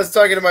 Sorry, I was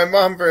talking to my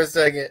mom for a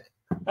second.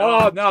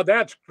 Oh, no,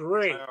 that's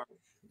great.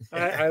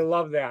 I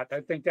love that.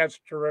 I think that's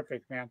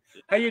terrific, man.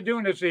 How you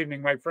doing this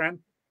evening, my friend?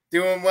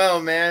 Doing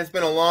well, man. It's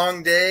been a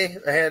long day.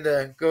 I had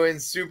to go in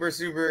super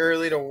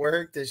early to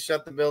work to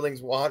shut the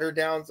building's water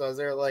down. So I was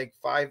there at like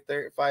 5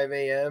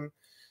 a.m.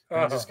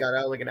 and just got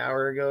out like an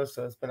hour ago.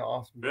 So it's been an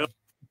awesome day.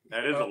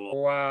 That is a lot.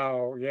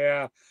 Wow.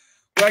 Yeah.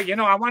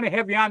 Well, I want to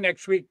have you on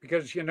next week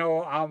because,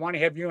 I want to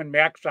have you and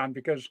Max on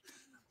because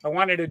I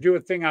wanted to do a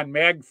thing on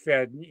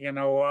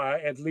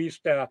MagFed, at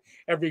least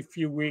every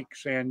few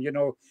weeks. And,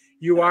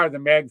 you are the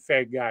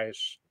MagFed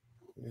guys.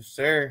 Yes,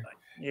 sir.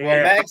 Yeah.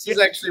 Well, Max is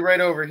actually right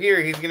over here.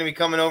 He's going to be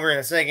coming over in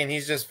a second.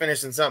 He's just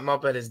finishing something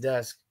up at his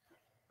desk.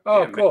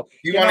 Oh, cool.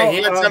 He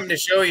had something to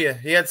show you.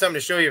 He had something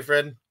to show you,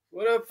 Fred.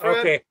 What up, Fred?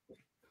 Okay.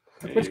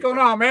 What's going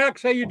on,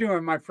 Max? How you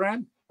doing, my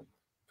friend?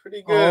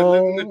 Pretty good.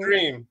 Living the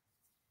dream.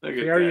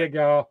 There you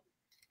go.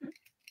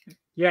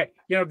 Yeah,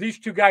 these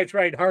two guys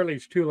ride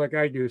Harleys too, like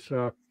I do.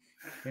 So,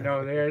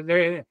 they're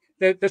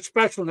the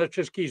specialness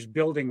just keeps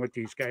building with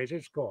these guys.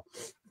 It's cool.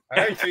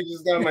 I actually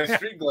just got my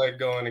street glide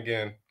going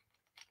again.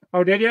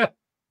 Oh, did you?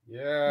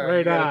 Yeah,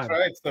 right on.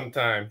 Try it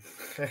sometime.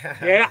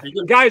 Yeah,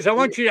 guys, I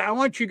want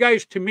you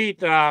guys to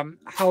meet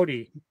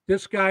Howdy.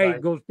 This guy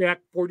goes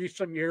back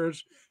 40-some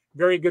years.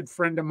 Very good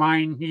friend of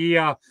mine. He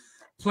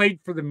played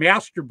for the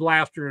Master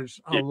Blasters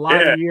a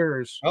lot of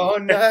years. Oh,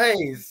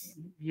 nice.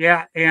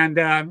 Yeah,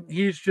 and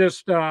he's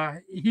just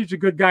he's a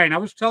good guy. And I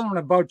was telling him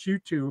about you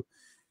two,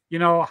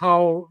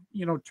 how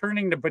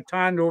turning the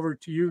baton over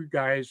to you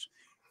guys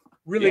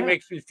really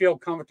makes me feel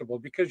comfortable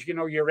because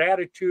your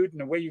attitude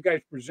and the way you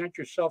guys present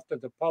yourself to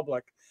the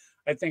public,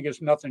 I think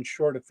is nothing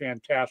short of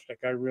fantastic.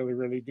 I really,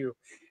 really do.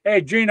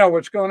 Hey, Gino,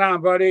 what's going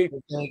on, buddy?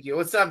 Thank you.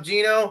 What's up,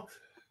 Gino?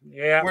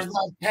 Yeah. Where's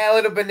my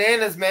pallet of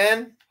bananas,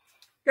 man?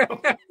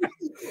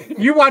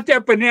 You want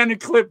that banana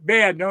clip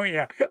bad, don't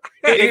you?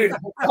 Dude,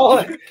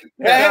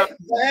 that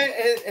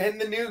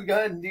and the new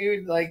gun,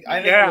 dude. Like,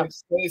 I think I'm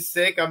so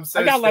sick. I'm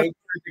so stoked for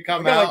it to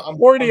come out. Like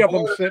 40 of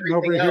them sitting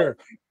over here.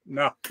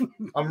 No,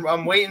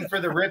 I'm waiting for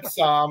the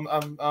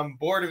ripsaw. I'm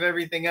bored of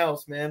everything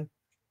else, man.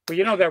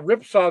 Well, that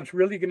ripsaw is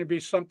really going to be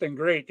something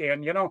great.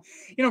 And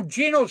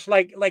Gino's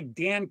like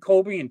Dan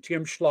Colby and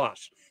Tim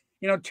Schloss.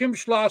 Tim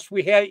Schloss,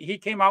 he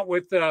came out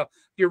with the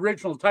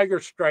original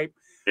Tiger Stripe,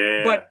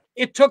 but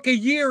it took a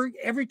year.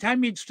 Every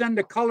time he'd send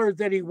the color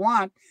that he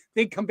want,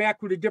 they'd come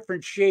back with a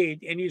different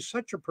shade. And he's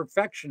such a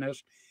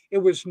perfectionist. It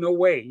was no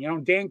way.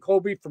 Dan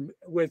Colby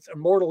with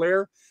Immortal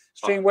Air,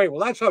 same way.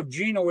 Well, that's how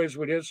Gino is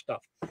with his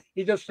stuff.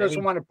 He just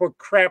doesn't want to put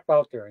crap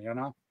out there,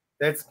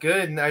 That's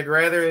good. And I'd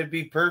rather it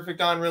be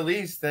perfect on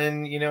release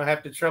than,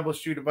 have to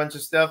troubleshoot a bunch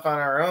of stuff on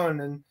our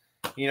own and,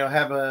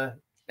 have a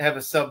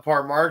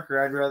subpar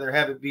marker. I'd rather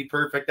have it be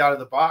perfect out of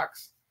the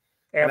box.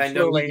 Absolutely. And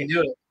I know he can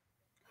do it.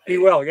 He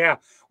will, yeah.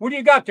 What do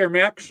you got there,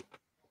 Max?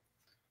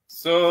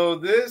 So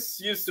this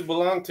used to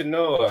belong to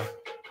Noah.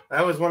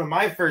 That was one of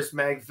my first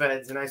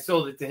MagFeds, and I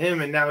sold it to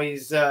him, and now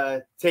he's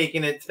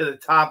taking it to the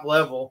top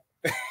level.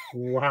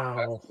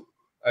 Wow.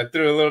 I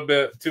threw a little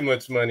bit too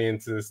much money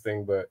into this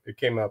thing, but it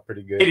came out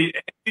pretty good.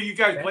 Do you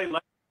guys play?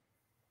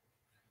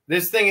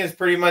 This thing is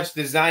pretty much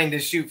designed to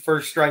shoot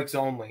first strikes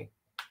only.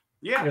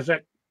 Yeah. Is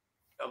it?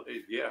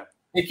 Yeah.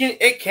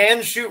 It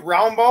can shoot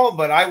round ball,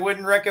 but I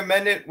wouldn't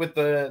recommend it with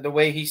the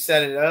way he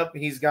set it up.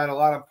 He's got a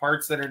lot of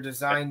parts that are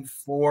designed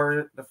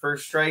for the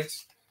first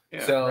strikes.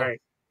 Yeah, so, right.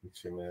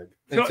 So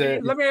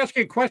let me ask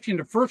you a question.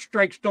 The first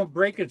strikes don't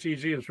break as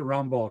easy as a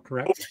round ball,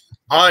 correct?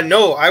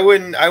 No, I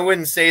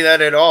wouldn't say that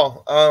at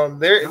all.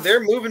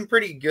 They're moving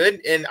pretty good,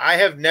 and I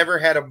have never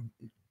had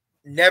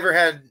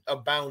a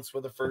bounce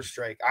with a first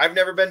strike. I've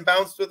never been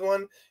bounced with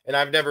one, and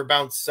I've never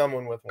bounced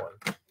someone with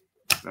one.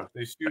 No,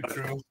 they shoot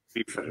true.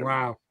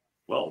 Wow.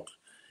 Well,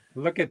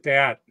 look at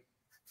that.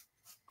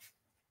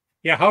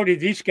 Yeah, how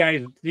did these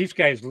guys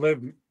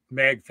live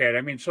MagFed?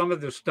 I mean, some of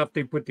the stuff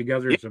they put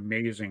together is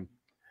amazing.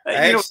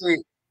 Actually,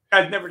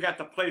 I never got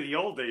to play the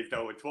old days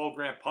though with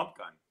 12-gram pump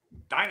gun.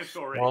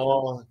 Dinosaur.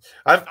 Oh,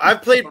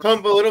 I've played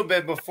pump a little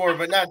bit before,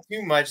 but not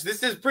too much.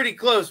 This is pretty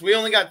close. We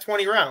only got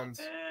 20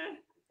 rounds.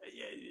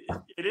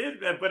 It is,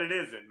 but it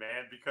isn't,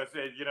 man. Because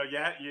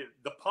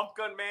the pump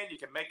gun, man, you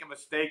can make a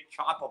mistake,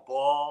 chop a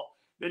ball,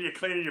 then you're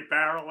cleaning your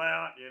barrel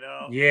out.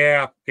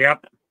 Yeah.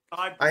 Yep.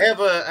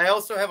 I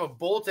also have a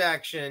bolt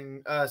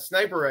action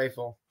sniper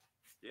rifle.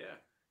 Yeah.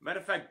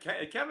 Matter of fact,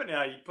 Kevin,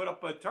 you put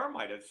up a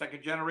termite, a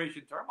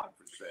second-generation termite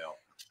for sale.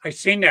 I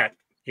seen that.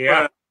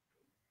 Yeah.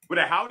 With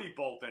a Howdy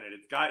bolt in it.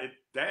 It's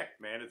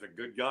decked, man. It's a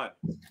good gun.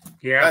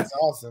 Yeah. That's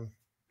awesome.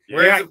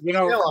 Yeah,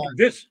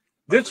 this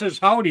is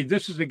Howdy.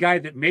 This is the guy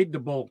that made the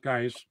bolt,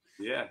 guys.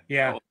 Yeah.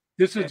 Yeah.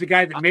 This is the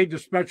guy that made the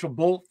special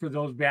bolt for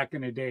those back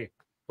in the day.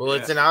 Well,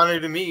 it's an honor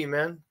to meet you,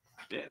 man.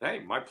 Yeah, hey,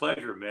 my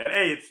pleasure, man.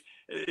 Hey,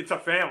 it's a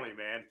family,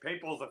 man.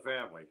 Paintball's a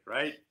family,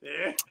 right?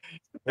 Yeah.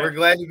 We're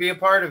glad to be a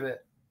part of it.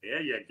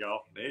 There you go.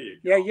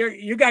 Yeah,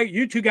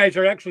 you two guys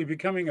are actually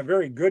becoming a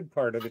very good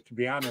part of it, to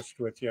be honest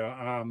with you.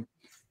 I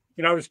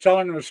was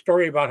telling them a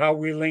story about how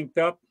we linked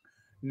up,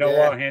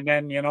 Noah, and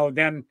then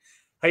then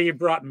how you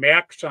brought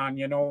Max on,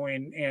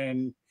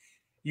 and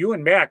you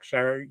and Max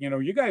are,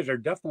 you guys are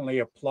definitely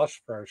a plus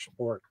for our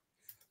sport.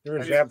 There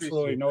is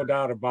absolutely no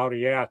doubt about it.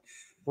 Yeah.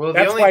 Well,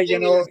 That's why, you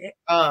know,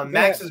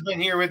 Max has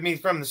been here with me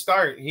from the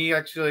start. He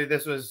actually,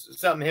 this was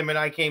something him and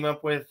I came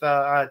up with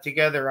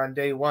together on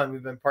day one.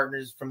 We've been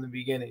partners from the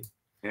beginning.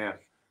 Yeah.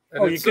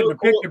 And you couldn't have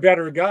picked a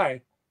better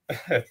guy.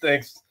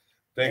 Thanks,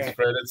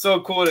 Fred. It's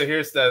so cool to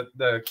hear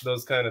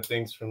those kind of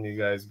things from you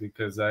guys,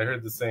 because I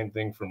heard the same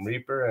thing from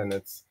Reaper, and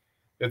it's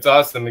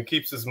awesome. It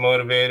keeps us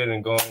motivated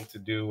and going to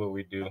do what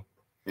we do.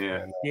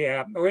 Yeah. And,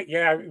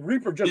 yeah.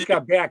 Reaper just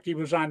got back. He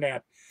was on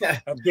that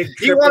big trip.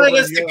 He wanted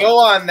us to go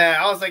on that.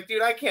 I was like,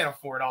 dude, I can't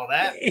afford all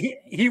that.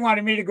 He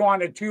wanted me to go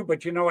on it too,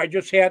 but you know, I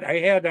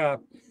had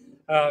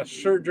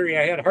surgery.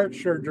 I had heart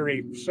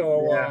surgery,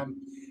 so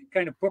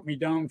kind of put me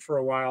down for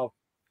a while.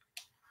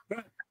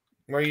 But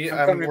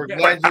we're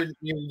glad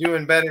you're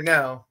doing better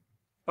now.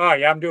 Oh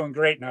yeah, I'm doing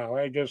great now.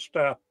 I just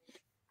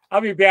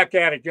I'll be back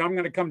at it. I'm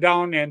going to come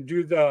down and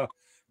do the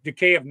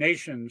Decay of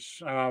Nations.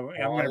 I'm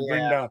going to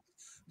bring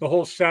the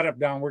whole setup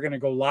down. We're going to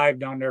go live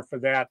down there for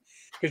that,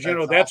 because you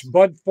know that's awesome.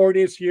 Bud's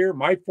 40th year,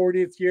 my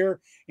 40th year,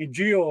 and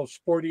Gio's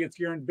 40th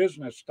year in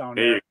business down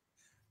there.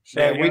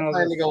 So we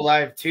plan to go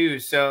live too,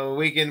 so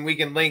we can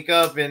link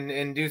up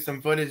and do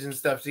some footage and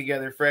stuff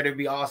together. Fred, it'd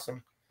be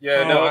awesome.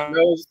 Yeah,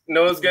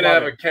 Noah's gonna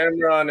have a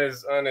camera on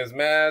his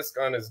mask,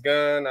 on his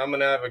gun. I'm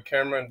gonna have a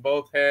camera in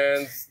both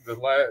hands.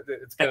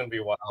 It's gonna be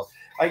wild.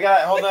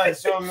 Hold on,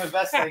 show him the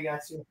vest I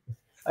got you.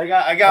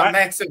 I got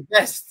Max a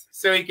vest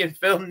so he can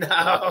film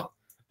now.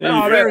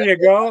 Oh, there you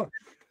go.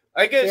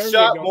 I get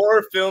shot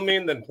more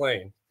filming than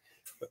playing.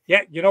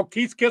 Yeah, you know,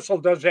 Keith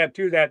Kissel does that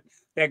too. That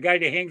guy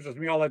that hangs with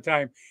me all the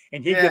time,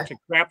 and he gets a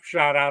crap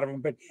shot out of him,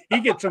 but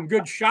he gets some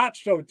good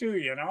shots though too.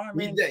 You know, I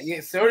mean,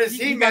 so does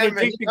he. You got to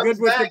take the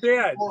good with the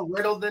bad. More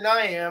riddled than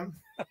I am.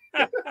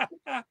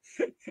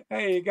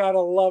 Hey, you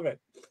gotta love it.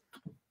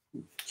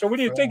 So, what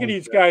do you think of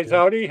these guys,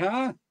 Howdy?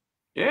 Huh?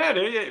 Yeah,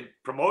 they're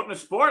promoting the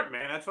sport,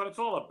 man. That's what it's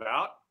all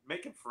about.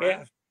 Making friends.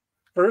 Yeah.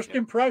 First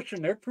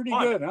impression, they're pretty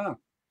good, huh?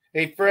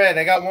 Hey, Fred,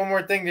 I got one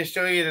more thing to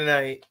show you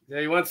tonight.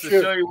 Yeah, he wants to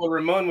show you what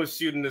Ramon was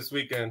shooting this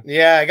weekend.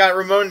 Yeah, I got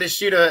Ramon to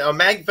shoot a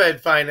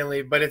MagFed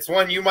finally, but it's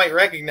one you might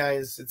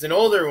recognize. It's an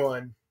older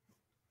one.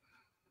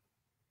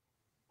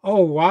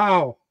 Oh,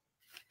 wow.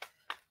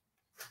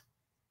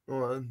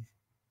 Hold on.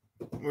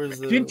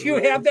 Didn't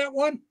you have that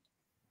one?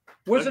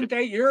 Wasn't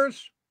that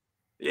yours?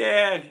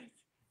 Yeah.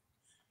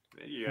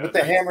 With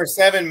the Hammer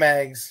 7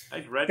 mags.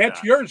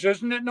 That's yours,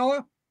 isn't it,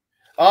 Noah?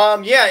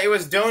 Yeah, it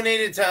was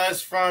donated to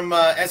us from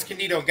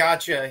Escondido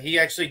Gotcha. He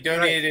actually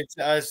donated it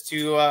to us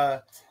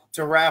to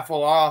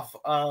raffle off.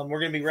 We're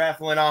gonna be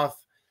raffling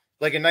off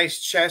like a nice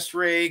chest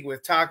rig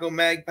with taco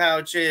mag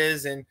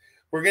pouches, and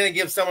we're gonna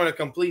give someone a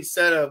complete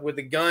setup with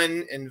a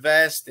gun and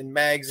vest and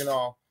mags and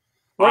all.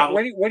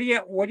 What are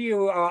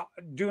you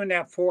doing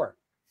that for?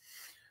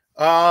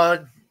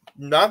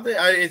 Nothing.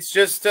 It's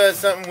just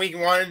something we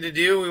wanted to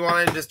do. We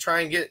wanted to just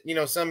try and get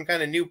some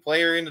kind of new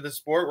player into the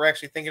sport. We're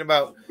actually thinking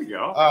about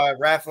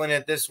raffling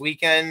it this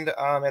weekend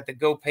at the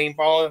Go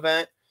Paintball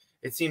event.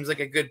 It seems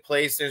like a good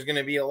place. There's going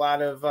to be a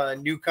lot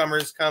of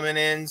newcomers coming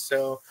in,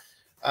 so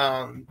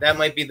that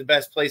might be the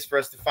best place for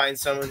us to find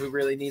someone who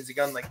really needs a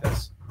gun like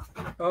this.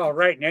 Oh,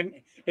 right. And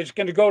it's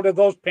going to go to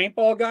those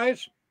paintball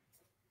guys?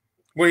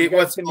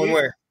 What's going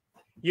where?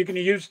 You can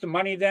use the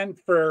money then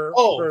for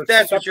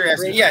that's what you're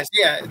asking. Yes,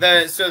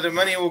 yeah. So the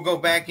money will go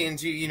back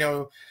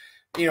into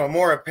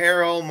more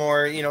apparel,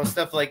 more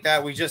stuff like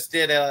that. We just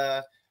did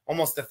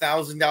almost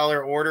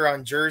 $1,000 order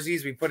on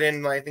jerseys. We put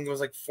in, I think it was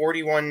like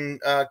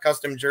 41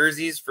 custom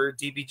jerseys for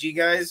DBG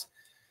guys.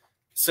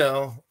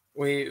 So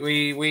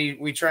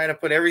we try to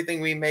put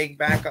everything we make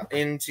back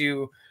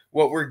into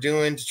what we're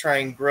doing to try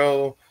and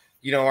grow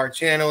our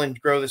channel and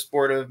grow the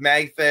sport of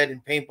MagFed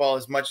and paintball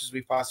as much as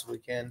we possibly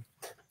can.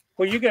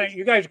 Well, you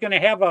guys going to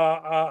have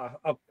I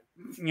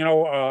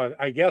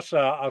guess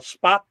a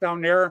spot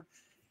down there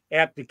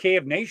at the Decay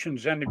of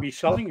Nations and to be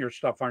selling your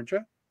stuff, aren't you?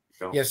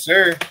 Yes,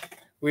 sir.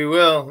 We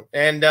will.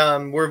 And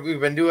we've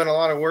been doing a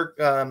lot of work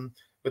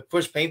with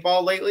Push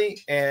Paintball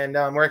lately, and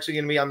we're actually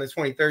going to be on the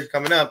 23rd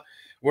coming up.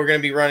 We're going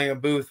to be running a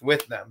booth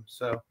with them,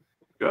 so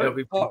that'll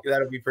be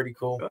pretty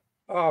cool.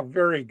 Oh,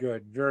 very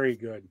good, very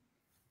good.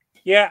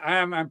 Yeah,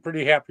 I'm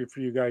pretty happy for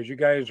you guys. You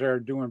guys are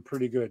doing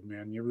pretty good,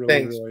 man. You really,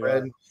 Thanks, really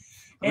Fred. are.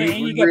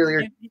 And we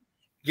really are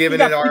giving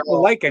it our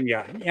all. Liking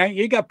you. Yeah,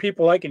 you got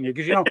people liking you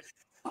because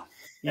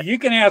you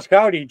can ask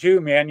Howdy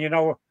too, man.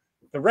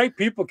 The right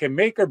people can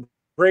make or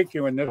break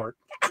you in this work.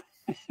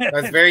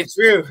 That's very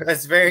true.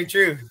 That's very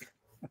true.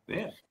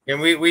 Yeah.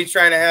 And we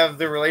try to have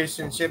the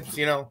relationships,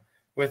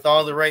 with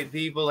all the right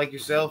people like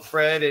yourself,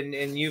 Fred,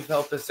 and you've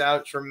helped us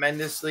out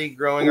tremendously,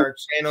 growing our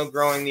channel,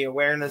 growing the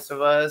awareness of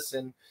us,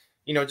 and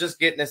just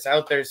getting us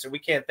out there. So we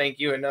can't thank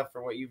you enough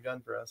for what you've done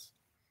for us.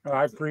 Oh,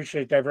 I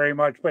appreciate that very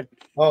much. But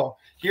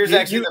here's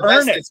actually the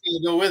vest that's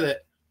going to go with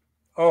it.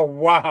 Oh,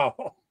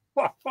 wow.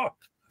 So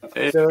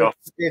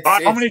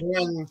how many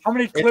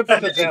clips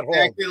does that hold?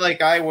 Exactly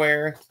like I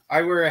wear.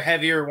 I wear a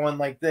heavier one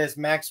like this.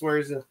 Max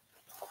wears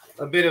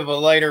a bit of a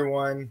lighter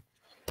one,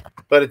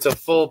 but it's a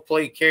full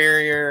plate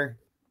carrier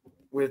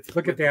with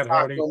Look at that,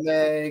 Howdy.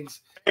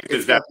 Mags.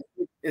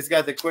 It's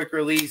got the quick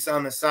release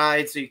on the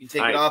side, so you can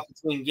take it off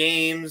between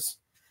games.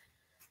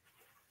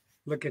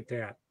 Look at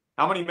that.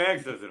 How many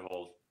mags does it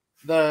hold?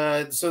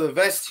 So the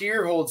vest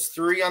here holds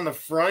 3 on the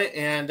front,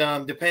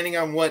 and depending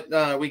on what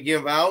we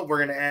give out, we're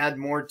going to add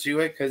more to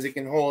it because it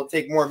can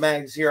take more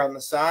mags here on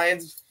the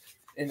sides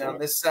and on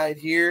this side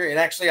here. And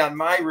actually on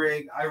my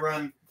rig, I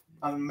run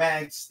a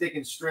mag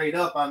sticking straight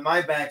up on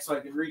my back so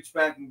I can reach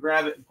back and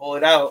grab it and pull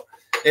it out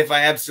if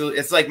I absolutely.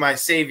 It's like my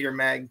savior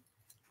mag.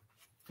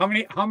 How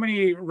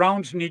many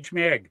rounds in each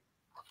mag?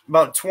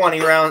 About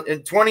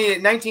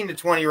 19 to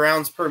 20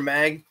 rounds per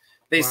mag.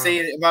 They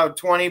say about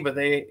 20, but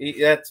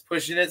that's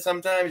pushing it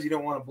sometimes. You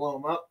don't want to blow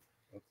them up.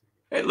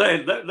 Hey,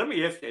 let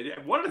me ask you.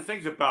 One of the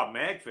things about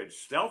MagFed,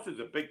 stealth is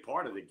a big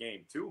part of the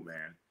game too,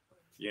 man.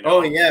 You know?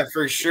 Oh yeah,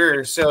 for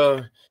sure.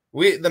 So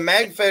the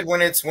MagFed,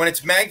 when it's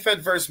MagFed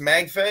versus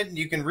MagFed,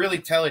 you can really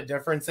tell a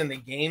difference in the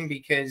game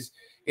because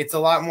it's a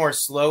lot more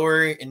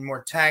slower and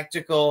more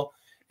tactical,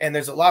 and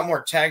there's a lot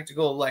more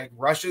tactical like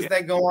rushes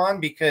that go on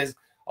because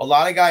a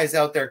lot of guys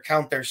out there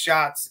count their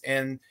shots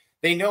and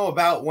they know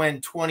about when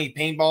 20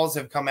 paintballs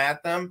have come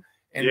at them.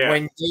 And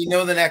when they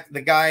know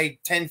the guy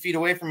 10 feet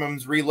away from him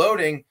is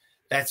reloading,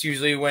 that's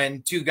usually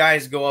when 2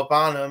 guys go up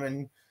on him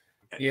and,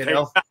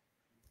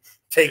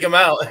 take him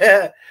out.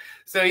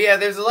 So, yeah,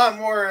 there's a lot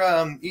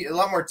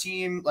more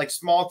team, like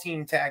small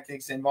team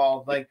tactics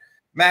involved. Like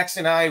Max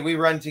and I, we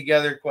run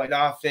together quite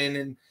often.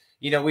 And,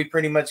 we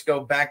pretty much go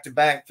back to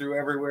back through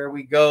everywhere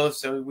we go.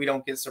 So we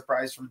don't get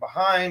surprised from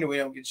behind. We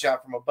don't get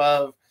shot from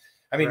above.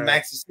 I mean,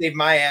 Max has saved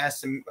my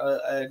ass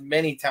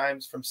many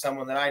times from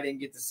someone that I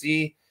didn't get to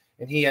see,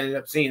 and he ended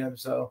up seeing him.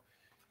 So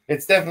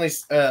it's definitely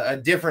a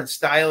different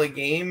style of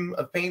game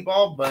of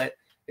paintball, but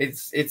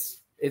it's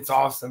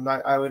awesome.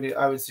 I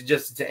would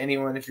suggest it to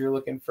anyone if you're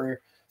looking for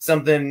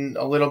something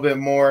a little bit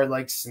more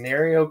like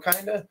scenario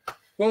kind of.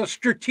 Well,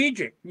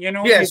 strategic,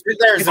 Yes,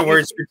 there's the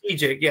word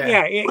strategic. Yeah,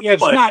 yeah.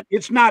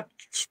 It's not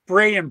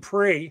spray and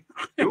pray,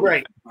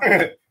 right.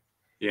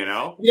 You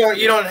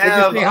don't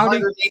have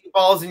 180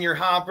 balls in your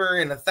hopper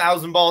and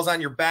 1,000 balls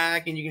on your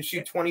back, and you can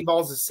shoot 20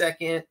 balls a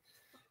second.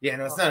 Yeah,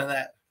 no, it's none of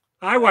that.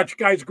 I watch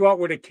guys go out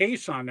with a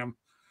case on them.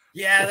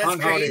 Yeah,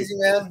 that's crazy,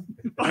 man.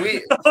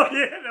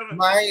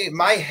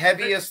 My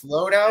heaviest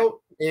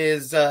loadout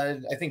is I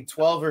think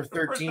 12 or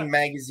 13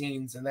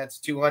 magazines, and that's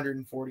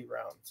 240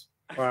 rounds.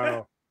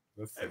 Wow.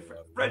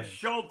 Fred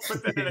Schultz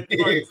put that in a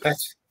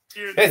that's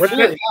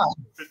really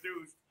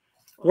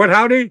What,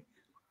 Howdy?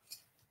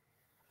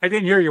 I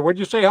didn't hear you. What'd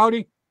you say,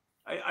 Howdy?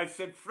 I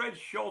said Fred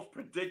Schultz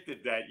predicted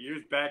that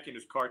years back in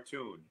his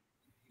cartoon.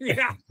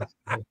 Yeah.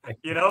 And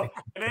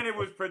then it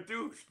was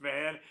produced,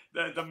 man.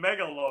 The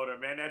mega loader,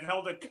 man, that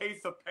held a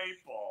case of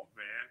paintball,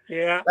 man.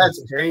 Yeah.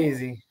 That's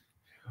crazy.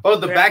 Oh,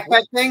 the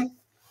backpack thing?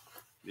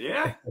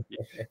 Yeah.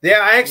 Yeah,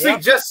 I actually I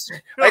just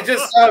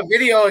saw a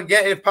video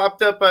again. It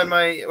popped up on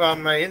my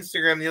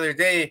Instagram the other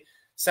day.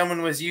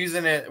 Someone was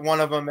using it, one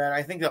of them at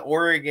I think the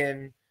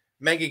Oregon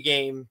Mega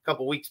Game a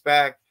couple weeks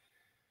back.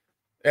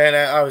 And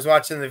I was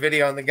watching the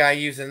video on the guy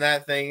using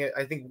that thing.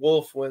 I think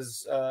Wolf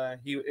was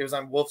it was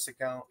on Wolf's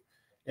account,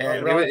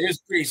 and it was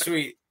pretty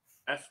sweet.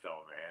 That's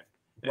dope,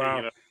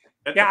 man. Wow.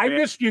 I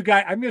missed you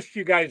guys. I missed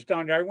you guys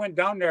down there. I went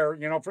down there,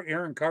 for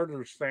Aaron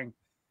Carter's thing.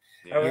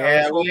 I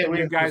was hoping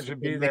you guys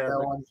would be there.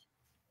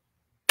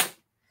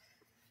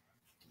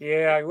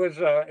 Yeah, it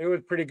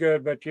was pretty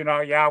good. But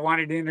I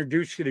wanted to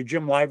introduce you to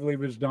Jim Lively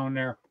was down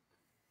there,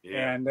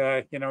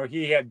 and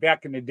he had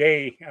back in the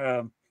day.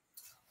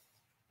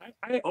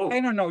 I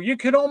don't know. You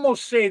could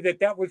almost say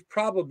that was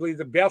probably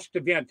the best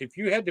event. If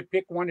you had to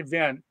pick one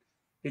event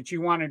that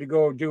you wanted to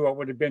go do, it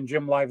would have been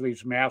Jim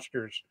Lively's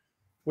Masters.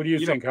 What do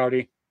you think,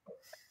 Howdy?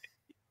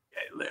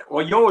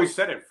 Well, you always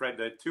said it, Fred.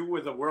 The 2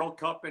 with the World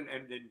Cup and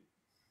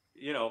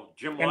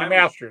Jim Lively. And the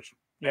Masters.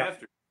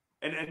 Masters.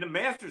 And the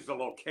Masters, the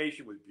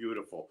location was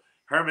beautiful.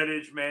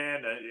 Hermitage,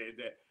 man.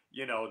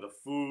 The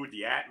food,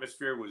 the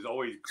atmosphere was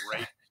always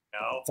great.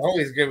 It's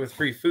always good with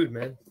free food,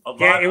 man.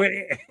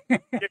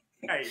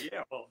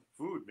 Yeah, well,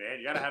 food, man.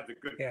 You got to have the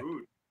good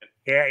food.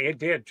 Yeah, it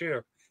did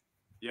too.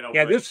 And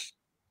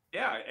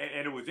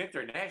it was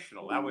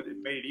international. That would have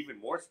made it even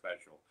more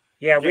special.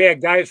 Yeah, we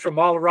had guys from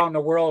all around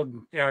the world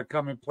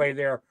come and play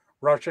there.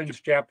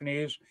 Russians,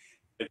 Japanese.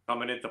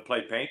 Coming in to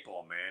play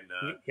paintball,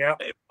 man.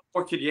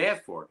 What could you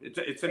ask for?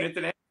 It's an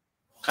international.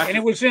 And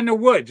it was in the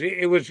woods.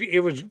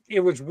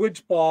 It was woods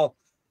ball,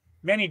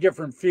 many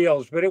different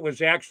fields, but it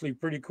was actually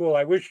pretty cool.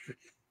 I wish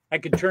I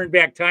could turn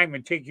back time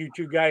and take you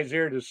 2 guys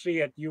there to see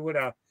it. You would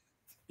have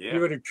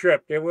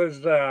tripped. It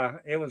was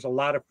a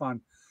lot of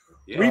fun.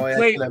 Yeah.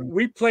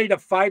 We played a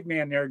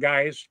 5-man there,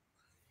 guys,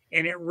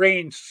 and it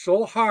rained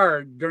so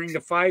hard during the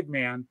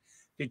 5-man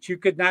that you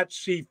could not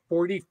see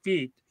 40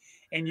 feet,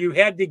 and you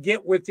had to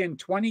get within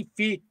 20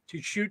 feet to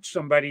shoot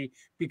somebody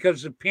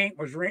because the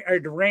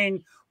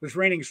rain was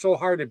raining so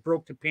hard it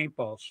broke the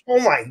paintballs. Oh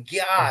my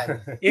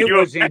God! It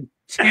was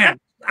intense.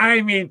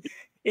 I mean.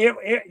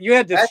 You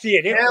had to see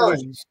it. It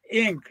was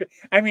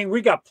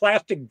we got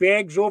plastic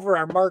bags over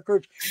our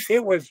markers.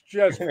 It was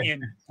just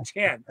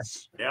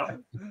intense. Yeah.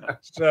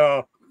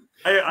 So,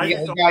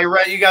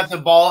 You got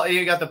the ball.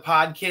 You got the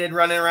pod kid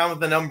running around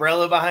with an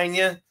umbrella behind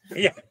you.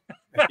 Yeah.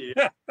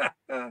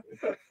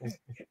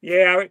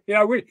 Yeah.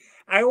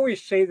 I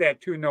always say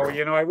that too. No,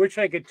 I wish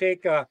I could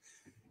take,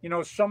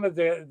 some of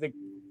the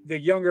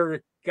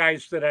younger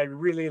guys that I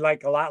really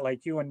like a lot,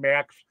 like you and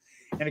Max,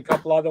 and a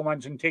couple other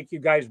ones, and take you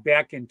guys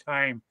back in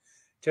time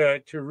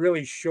to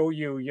really show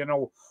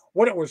you,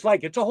 what it was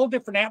like. It's a whole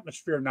different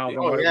atmosphere now than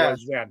what it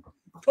was then.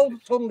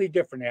 Totally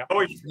different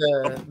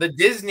atmosphere. The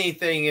Disney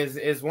thing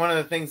is one of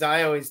the things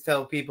I always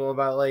tell people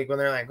about, like when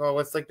they're like, "Oh,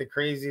 what's like the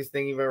craziest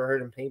thing you've ever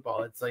heard in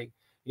paintball?" It's like,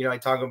 I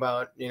talk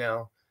about, Did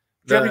you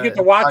ever get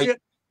to watch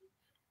it?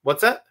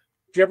 What's that?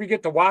 Did you ever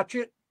get to watch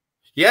it?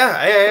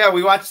 Yeah.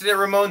 We watched it at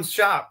Ramon's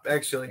shop,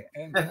 actually.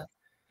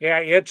 Yeah,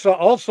 it's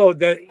also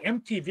the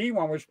MTV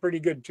one was pretty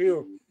good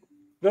too.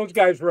 Those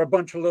guys were a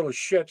bunch of little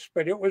shits,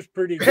 but it was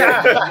pretty good.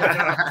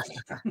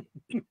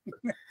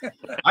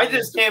 I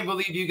just can't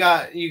believe you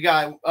got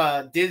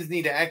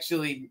Disney to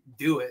actually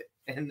do it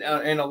and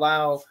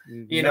allow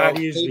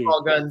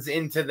paintball guns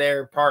into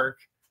their park.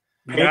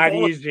 Not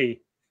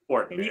easy.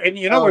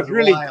 And what's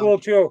really cool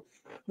too?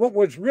 What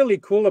was really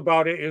cool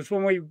about it is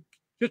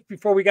just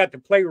before we got to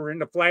play, we were in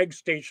the flag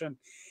station,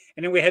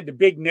 and then we had the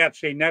big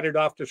nets. They netted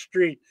off the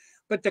street,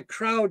 but the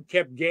crowd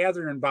kept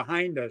gathering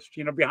behind us,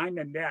 behind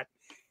the net.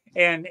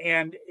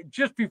 And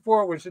just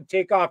before it was to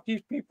take off,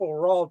 these people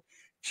were all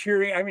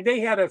cheering. I mean, they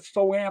had us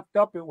so amped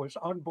up, it was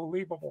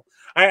unbelievable.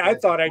 I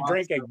thought I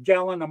drank a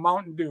gallon of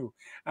Mountain Dew.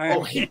 I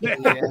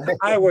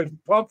was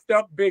pumped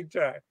up big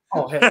time.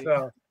 Oh,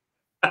 hell.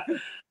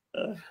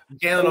 A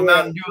gallon of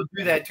Mountain Dew will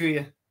do that to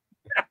you.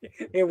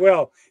 It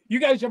will. You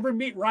guys ever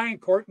meet Ryan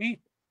Courtney?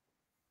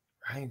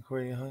 Ryan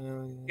Courtney.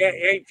 Yeah,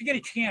 if you get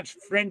a chance,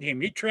 friend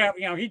him. He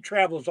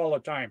travels all the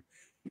time.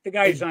 The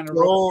guy's on the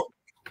road.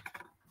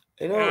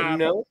 I don't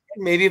know.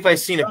 Maybe if I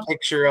seen a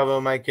picture of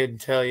him, I could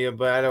tell you,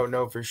 but I don't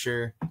know for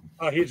sure.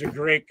 Oh, he's a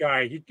great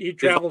guy. He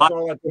travels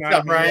all the time. What's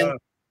up, Ryan?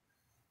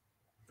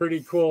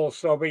 Pretty cool.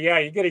 So, but yeah,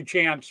 you get a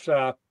chance,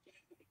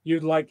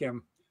 you'd like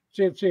him.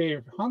 See,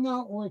 hung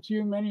out with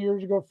you many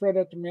years ago, Fred,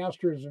 at the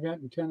Masters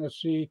event in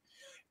Tennessee.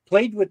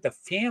 Played with the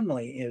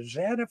family. Is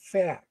that a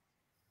fact?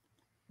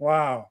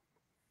 Wow.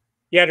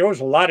 Yeah, there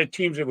was a lot of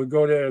teams that would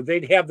go to.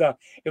 It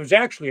was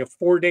actually a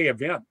 4-day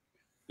event.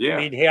 Yeah.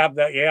 They'd have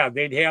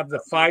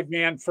the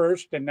 5-man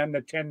first and then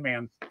the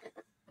 10-man.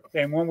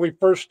 And when we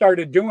first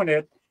started doing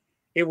it,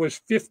 it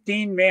was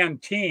 15-man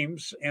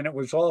teams and it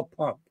was all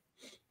pump.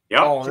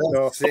 Yeah.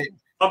 Oh,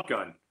 pump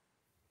gun.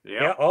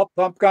 Yeah, all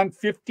pump gun,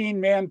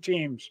 15-man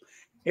teams.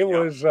 It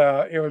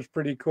was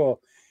pretty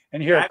cool.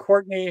 And here,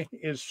 Courtney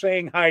is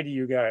saying hi to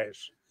you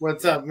guys.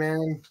 What's up,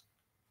 man?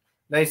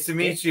 Nice to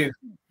meet you.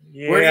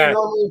 Yeah. Where do you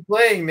normally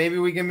play? Maybe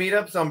we can meet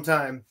up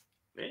sometime.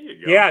 There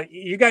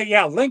you go.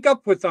 Yeah, link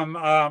up with them.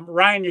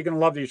 Ryan, you're gonna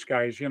love these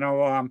guys. You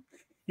know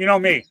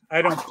me.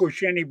 I don't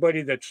push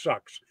anybody that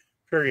sucks.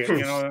 Period.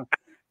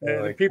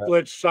 The people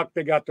that suck,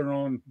 they got their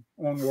own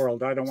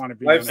world. I don't want to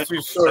be. Life's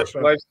too short. So,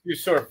 life's too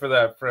short for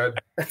that, Fred.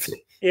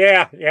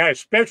 Yeah,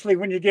 especially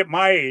when you get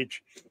my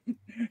age.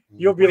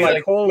 You'll be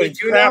like, holy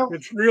crap,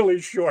 it's really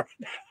short.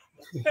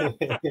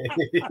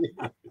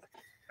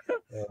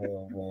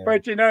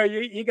 But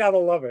you gotta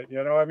love it.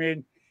 I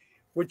mean,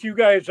 what you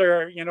guys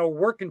are,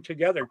 working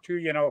together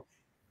too,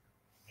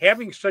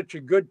 having such a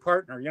good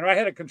partner. I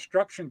had a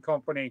construction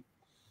company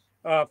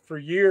for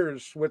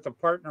years with a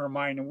partner of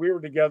mine, and we were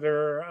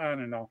together, I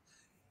don't know,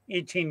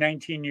 18,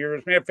 19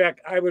 years. Matter of fact,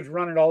 I was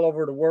running all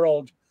over the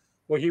world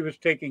while he was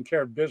taking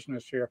care of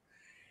business here.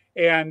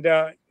 And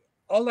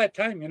all that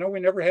time, we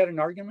never had an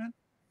argument.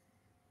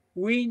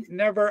 We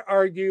never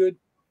argued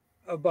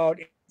about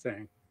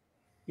anything.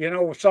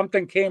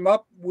 Something came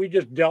up, we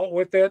just dealt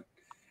with it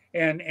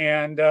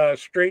and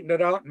straightened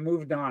it out and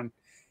moved on. And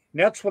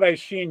that's what I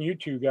see in you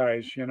two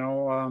guys. I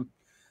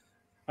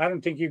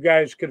don't think you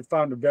guys could have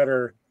found a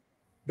better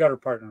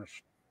partners.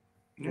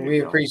 We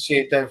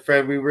appreciate that,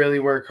 Fred. We really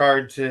work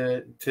hard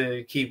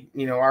to keep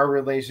our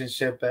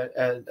relationship at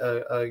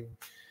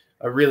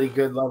a really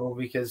good level,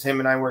 because him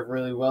and I work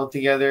really well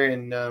together,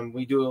 and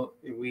we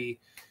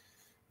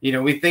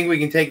think we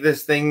can take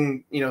this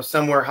thing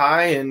somewhere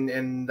high,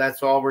 and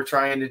that's all we're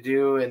trying to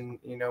do. And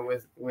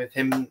with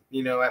him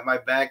at my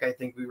back, I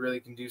think we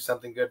really can do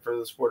something good for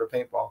the sport of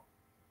paintball.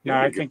 Yeah,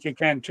 I think you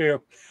can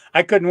too.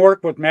 I couldn't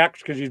work with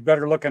Max because he's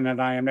better looking than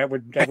I am. That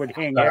would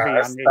hang heavy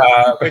on me.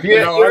 But,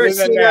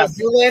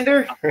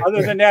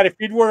 other than that, if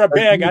he'd wear a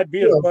bag, I'd be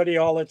his buddy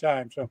all the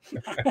time. So,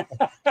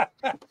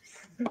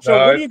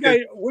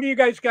 what do you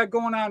guys got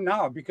going on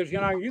now? Because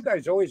you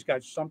guys always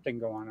got something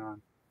going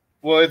on.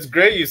 Well, it's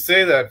great you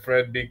say that,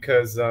 Fred,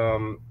 because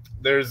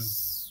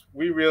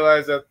we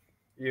realize that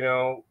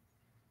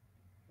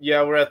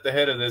we're at the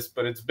head of this,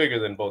 but it's bigger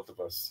than both of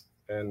us,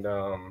 and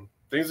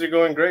things are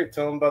going great.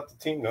 Tell them about the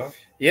team, no?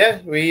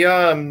 Yeah, we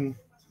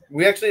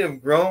actually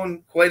have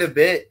grown quite a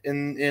bit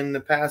in the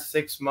past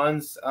 6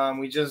 months.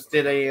 We just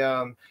did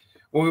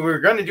we were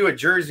going to do a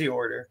jersey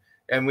order,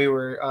 and we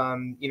were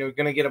going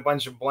to get a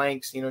bunch of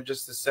blanks,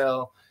 just to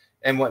sell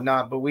and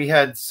whatnot. But we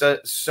had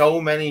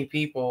so many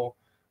people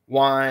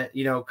want,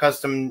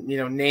 custom,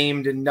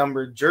 named and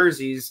numbered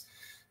jerseys,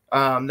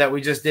 that we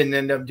just didn't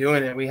end up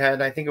doing it. We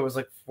had, I think it was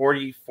like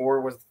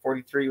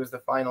 43 was the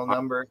final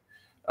number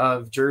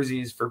of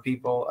jerseys for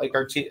people. Like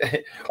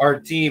our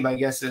team, I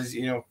guess, is,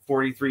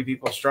 43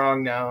 people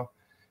strong now.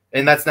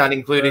 And that's not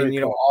including, Very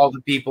cool. all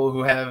the people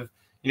who have,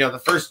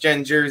 the first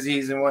gen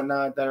jerseys and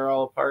whatnot that are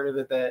all a part of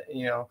it that,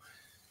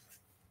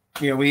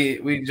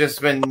 we've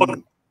just been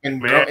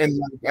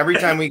and every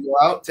time we go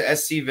out to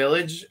SC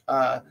Village,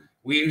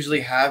 we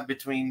usually have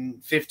between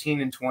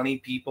 15 and 20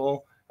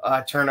 people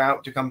turn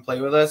out to come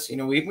play with us.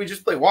 We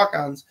just play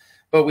walk-ons,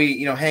 but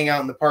we, hang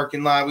out in the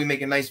parking lot. We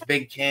make a nice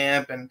big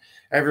camp and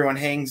everyone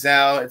hangs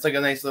out. It's like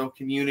a nice little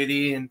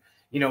community, and,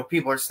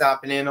 people are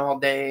stopping in all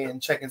day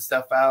and checking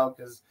stuff out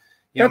because,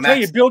 that's how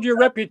you build your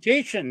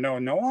reputation, though,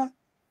 Noah.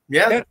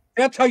 Yeah.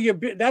 That's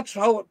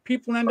how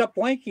people end up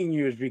liking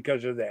you, is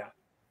because of that.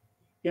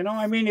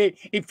 I mean,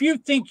 if you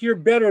think you're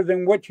better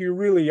than what you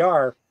really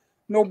are,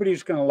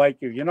 nobody's going to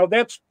like you.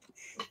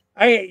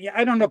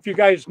 I don't know if you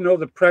guys know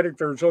the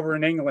Predators over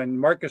in England,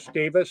 Marcus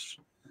Davis.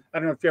 I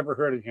don't know if you ever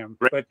heard of him,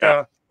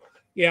 but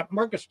yeah,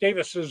 Marcus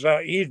Davis is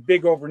he's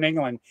big over in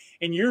England.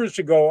 And years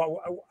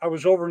ago, I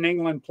was over in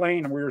England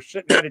playing, and we were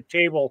sitting at a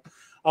table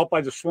out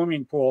by the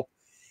swimming pool.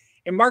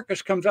 And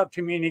Marcus comes up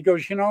to me and he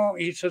goes,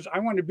 he says, I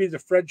want to be the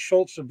Fred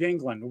Schultz of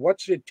England.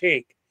 What's it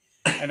take?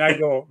 And I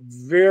go,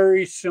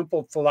 very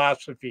simple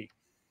philosophy.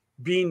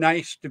 Be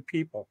nice to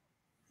people.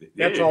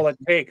 That's all it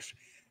takes.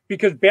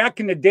 Because back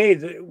in the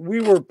day,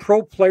 we were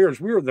pro players.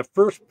 We were the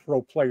first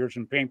pro players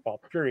in paintball,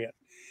 period.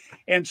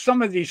 And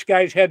some of these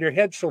guys had their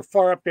heads so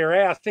far up their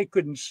ass, they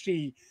couldn't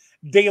see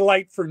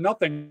daylight for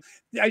nothing.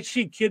 I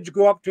see kids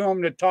go up to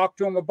them to talk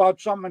to them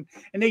about something,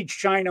 and they'd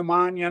shine them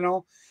on,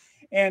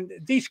 And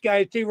these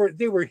guys, they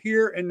were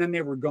here and then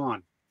they were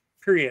gone,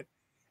 period.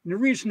 And the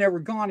reason they were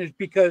gone is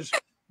because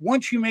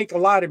once you make a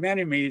lot of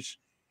enemies,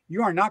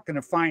 you are not going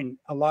to find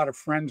a lot of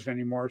friends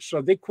anymore.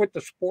 So they quit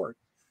the sport.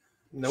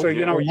 Nope. So,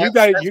 you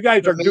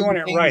guys are doing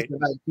it right.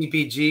 About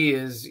PPG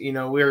is,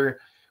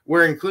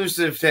 we're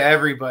inclusive to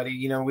everybody.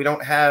 We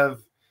don't have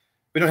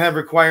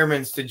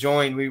requirements to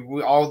join.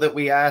 We all that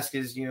we ask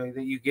is,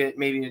 that you get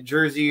maybe a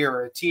jersey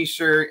or a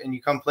t-shirt and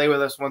you come play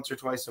with us once or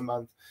twice a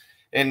month.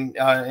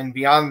 And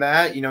beyond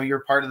that,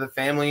 you're part of the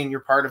family and you're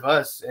part of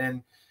us.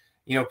 And,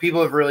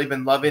 people have really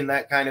been loving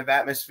that kind of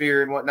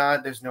atmosphere and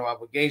whatnot. There's no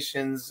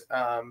obligations.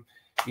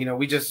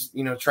 We just,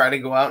 try to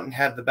go out and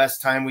have the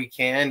best time we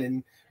can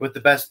and with the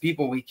best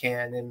people we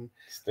can and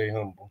stay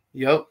humble.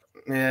 Yep.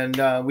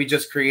 And we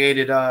just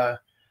created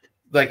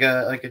like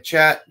a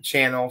chat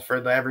channel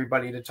for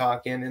everybody to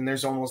talk in. And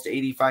there's almost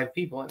 85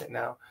 people in it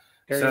now.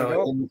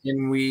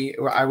 And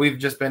we've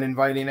just been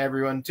inviting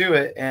everyone to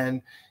it.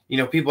 And,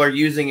 people are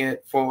using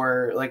it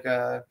for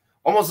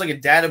almost like a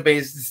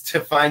database to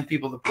find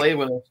people to play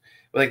with.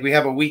 Like we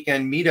have a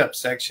weekend meetup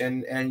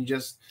section and you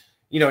just,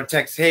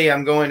 text, hey,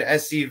 I'm going to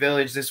SC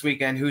Village this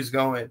weekend. Who's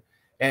going?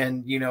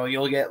 And,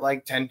 you'll get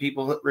like 10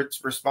 people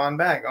respond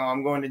back. Oh,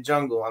 I'm going to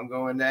Jungle. I'm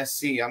going to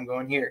SC. I'm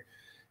going here.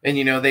 And,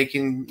 they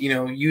can,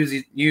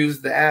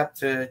 use the app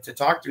to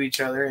talk to each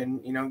other and,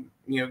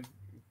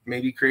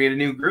 maybe create a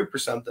new group or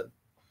something.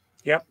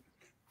 Yep.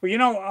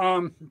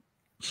 Well,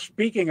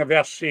 speaking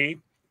of SC,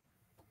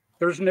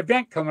 there's an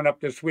event coming up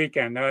this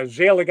weekend.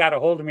 Zayla got a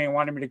hold of me and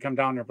wanted me to come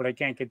down there, but I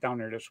can't get down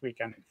there this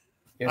weekend.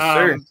 Yes,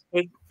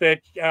 sir.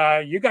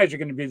 But you guys are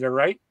going to be there,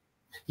 right?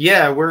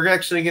 Yeah, we're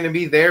actually going to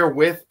be there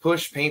with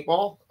Push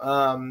Paintball.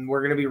 We're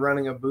going to be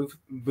running a booth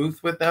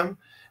with them.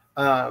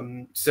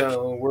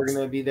 So we're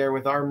going to be there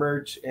with our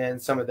merch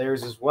and some of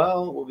theirs as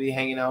well. We'll be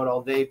hanging out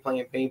all day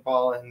playing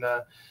paintball and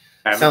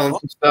selling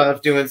some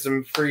stuff, doing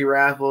some free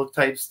raffle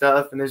type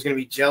stuff. And there's going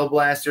to be gel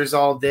blasters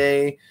all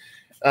day.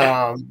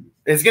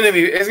 It's gonna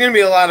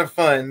be a lot of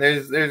fun.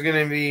 There's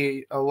gonna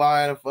be a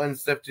lot of fun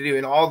stuff to do,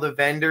 and all the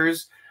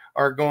vendors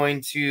are going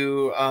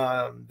to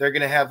they're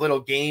gonna have little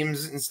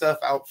games and stuff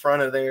out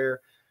front of their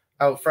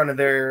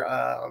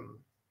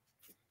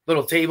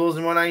little tables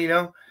and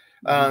whatnot.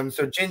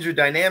 So Ginger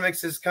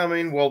Dynamics is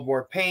coming, World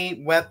War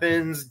Paint,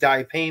 weapons,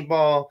 dye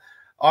paintball,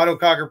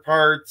 autococker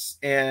parts,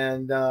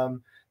 and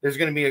there's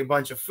going to be a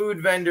bunch of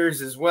food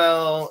vendors as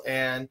well,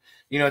 and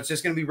it's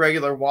just going to be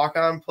regular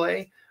walk-on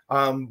play.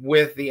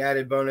 With the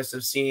added bonus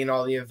of seeing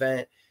all the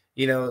event,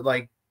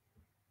 like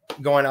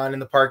going on in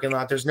the parking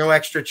lot. There's no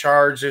extra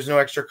charge. There's no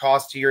extra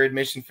cost to your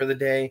admission for the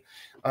day.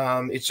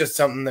 It's just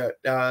something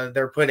that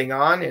they're putting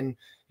on, and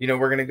we're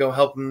going to go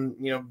help them,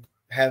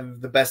 have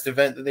the best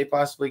event that they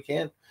possibly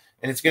can,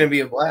 and it's going to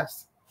be a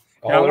blast.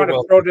 Now, I want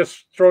to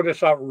throw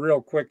this out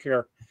real quick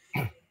here.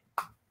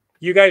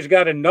 You guys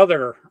got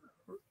another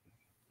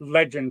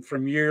legend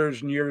from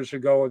years and years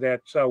ago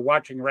that's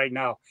watching right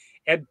now,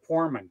 Ed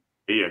Foreman.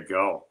 There you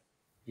go.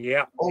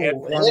 Yeah, Ed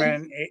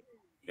Foreman.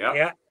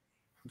 Yeah,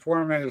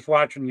 Foreman is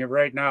watching you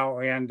right now,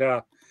 and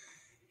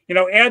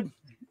Ed,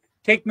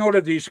 take note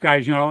of these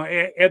guys.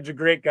 Ed's a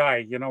great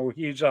guy.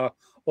 He's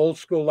old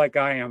school like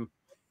I am.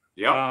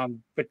 Yeah.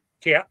 But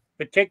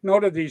take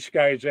note of these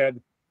guys, Ed.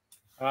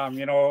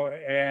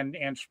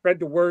 And spread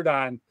the word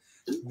on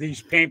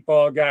these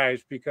paintball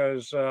guys,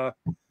 because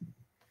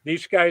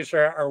these guys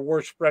are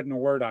worth spreading the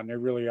word on. They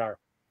really are.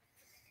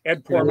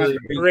 Ed Portman,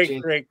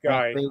 great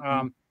guy.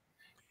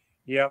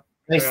 Yep.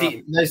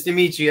 Nice to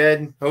meet you,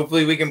 Ed.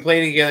 Hopefully we can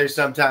play together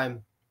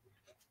sometime.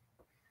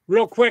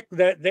 Real quick,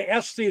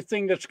 the SC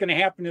thing that's going to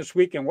happen this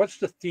weekend, what's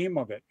the theme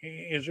of it?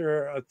 Is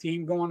there a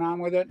theme going on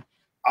with it?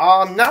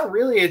 Not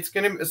really. It's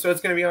gonna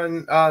be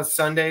on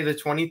Sunday the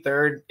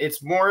 23rd.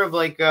 It's more of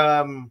like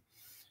so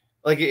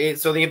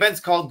the event's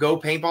called Go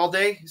Paintball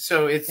Day.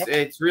 So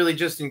it's really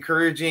just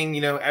encouraging,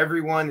 you know,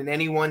 everyone and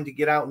anyone to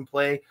get out and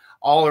play.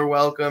 All are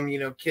welcome, you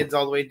know, kids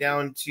all the way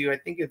down to, I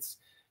think it's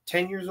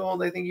 10 years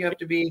old. I think you have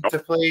to be to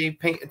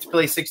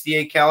play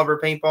 68 caliber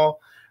paintball.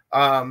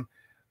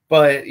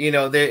 But you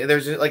know,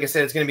 there's, like I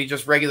said, it's going to be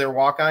just regular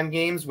walk-on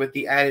games with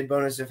the added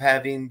bonus of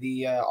having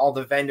the all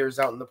the vendors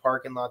out in the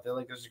parking lot.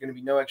 There's going to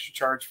be no extra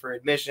charge for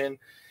admission.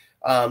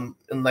 And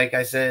like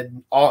I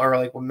said,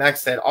 like what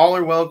Max said, all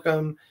are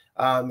welcome.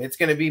 It's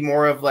going to be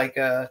more of like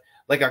a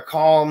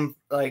calm,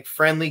 like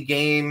friendly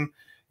game.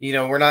 You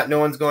know, no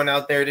one's going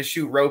out there to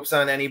shoot ropes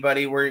on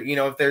anybody. You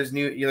know, if there's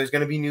there's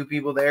going to be new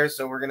people there,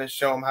 so we're going to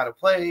show them how to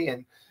play.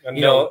 And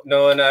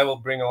Noah and I will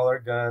bring all our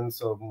guns,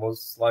 so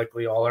most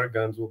likely all our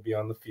guns will be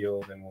on the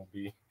field, and we'll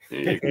be.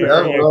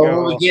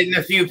 We'll be getting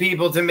a few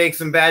people to make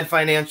some bad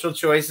financial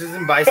choices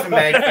and buy some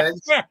mag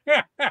heads.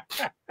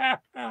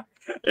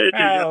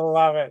 I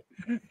love it.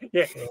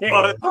 Yeah.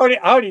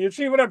 Howdy, you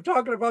see what I'm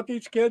talking about?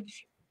 These kids.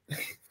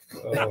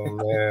 Oh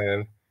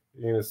man,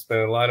 you're gonna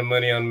spend a lot of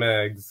money on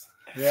mags.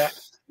 Yeah.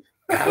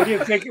 What do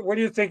you think? What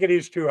do you think of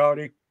these two,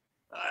 Howdy?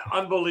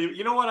 Unbelievable.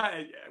 You know what?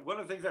 One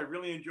of the things I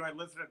really enjoy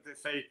listening to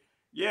say,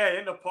 yeah,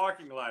 in the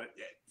parking lot.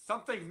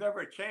 Some things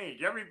never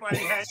change. Everybody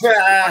has fun,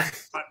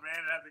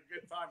 man, has a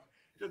good time.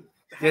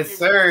 Yes,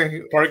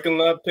 sir. Parking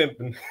lot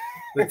pimping.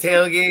 The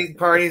tailgate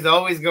party's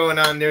always going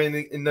on during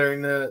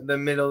the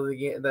middle of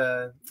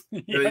the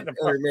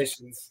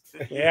intermissions.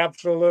 Yeah,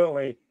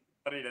 absolutely.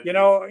 You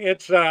know,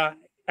 it's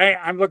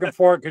I'm looking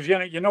forward because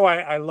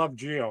I love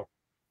Gio.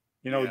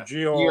 You know,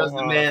 Gio's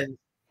the man.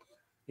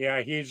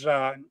 Yeah, he's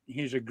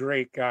a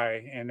great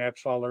guy, and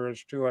that's all there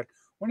is to it.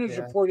 When is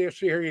the 40th?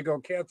 See, here you go,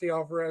 Kathy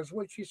Alvarez.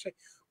 What did she say?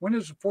 When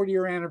is the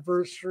 40-year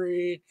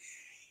anniversary?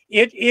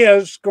 It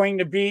is going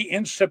to be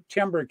in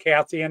September,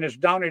 Kathy, and it's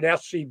down at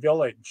SC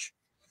Village.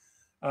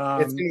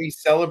 It's going to be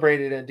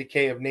celebrated at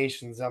Decay of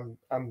Nations. I'm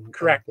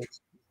correct.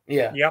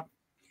 Yeah. Yep.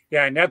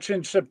 Yeah, and that's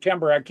in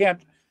September.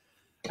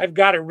 I've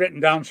got it written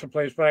down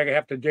someplace, but I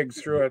have to dig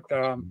through it.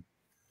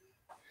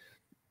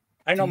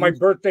 I know my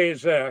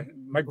birthday's the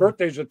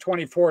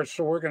 24th,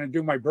 so we're going to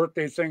do my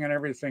birthday thing and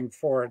everything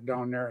for it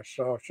down there.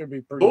 So it should be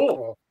pretty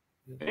cool.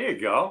 There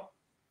you go.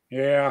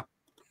 Yeah.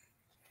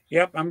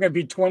 Yep, I'm going to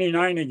be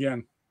 29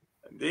 again.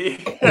 You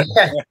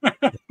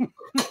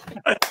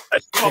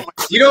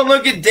don't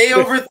look a day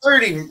over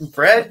 30,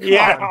 Fred.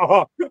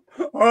 Come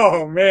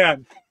oh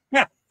man.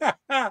 I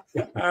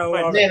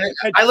love it.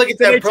 I look at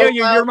that. Did I tell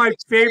you you're my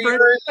favorite?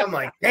 I'm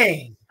like,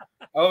 dang.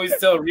 I always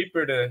tell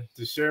Reaper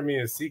to share me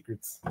his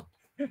secrets.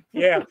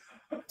 Yeah.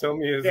 Tell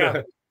me his.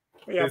 But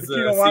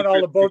you don't want all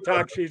the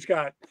Botox he's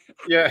got.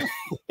 Yeah.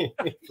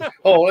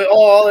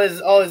 all his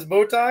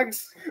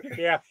Botox.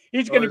 Yeah,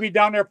 he's going to be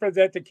down there for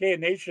that Decay of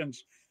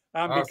Nations,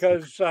 awesome.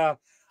 Because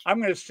I'm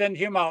going to send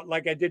him out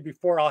like I did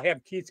before. I'll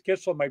have Keith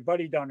Kissel, my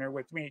buddy, down there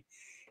with me,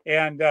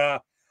 and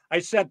I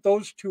sent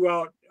those two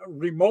out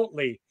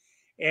remotely,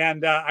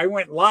 and I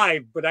went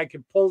live, but I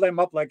could pull them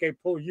up like I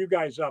pull you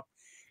guys up.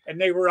 And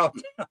they were out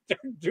there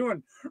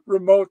doing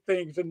remote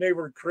things, and they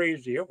were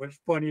crazy. It was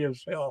funny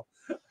as hell.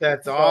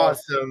 That's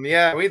awesome.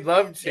 Yeah, we'd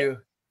love to.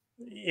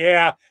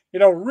 Yeah,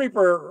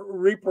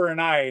 Reaper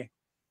and I,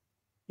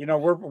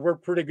 we're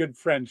pretty good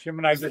friends. Him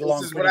and I get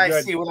along. This is what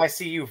I see when I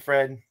see you,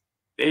 Fred.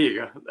 There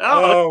you go.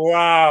 Oh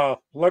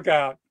wow! Look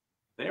out!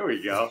 There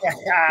we go.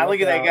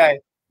 Look at that guy.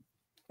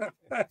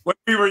 When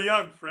we were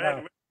young, Fred.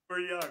 When we were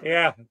young.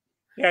 Yeah.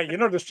 Yeah,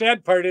 the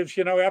sad part is,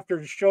 after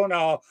the show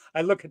now,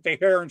 I look at the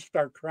hair and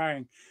start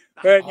crying.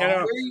 But what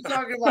are you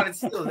talking about? It's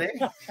still there.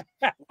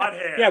 What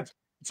hair? Yeah,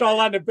 it's all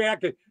on the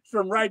back. It's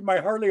from riding my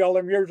Harley all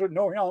them years with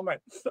no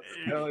helmet.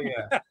 Hell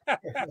yeah!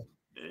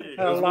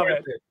 I love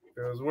it.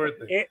 It was worth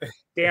it.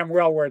 Damn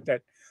well worth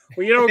it.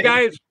 Well,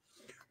 guys,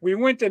 we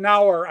went an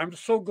hour. I'm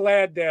so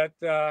glad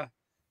that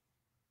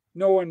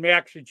Noah and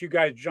Max that you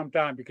guys jumped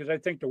on, because I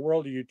think the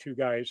world of you two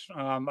guys.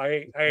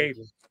 The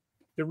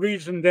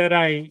reason that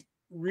I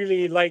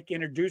really like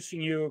introducing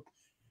you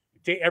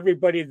to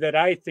everybody that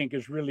I think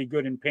is really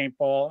good in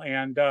paintball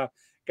and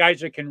guys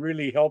that can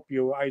really help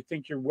you. I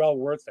think you're well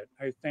worth it.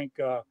 I think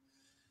that,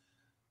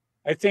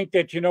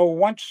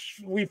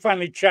 once we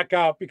finally check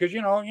out, because,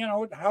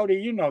 how do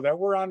you know that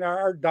we're on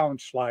our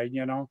downslide,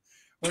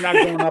 we're not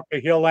going up the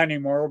hill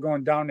anymore. We're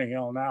going down the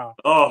hill now.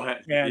 Oh, and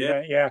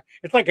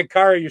it's like a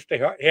car I used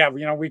to have.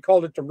 We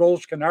called it the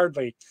rolls can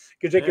hardly,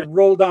 because they could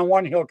roll down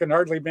one hill, can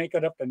hardly make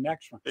it up the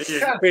next one. But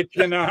so, I was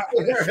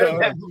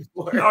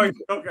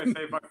going to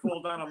say, if I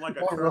fall down, I'm like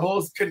a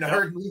rolls can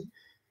hardly.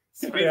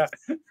 Yeah.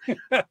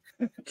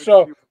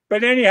 So,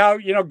 But anyhow,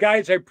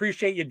 guys, I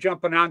appreciate you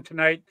jumping on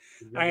tonight.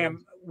 I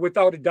am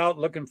without a doubt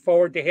looking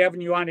forward to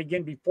having you on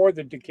again before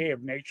the Decay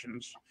of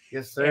Nations.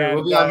 Yes, sir. And,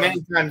 we'll be on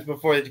many times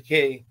before the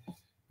Decay.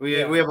 We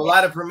have a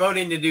lot of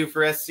promoting to do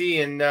for SC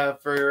and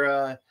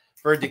for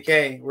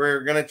Decay. We're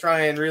gonna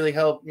try and really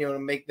help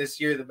make this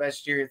year the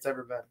best year it's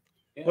ever been.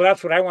 Yeah. Well,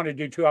 that's what I want to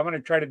do too. I'm going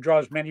to try to draw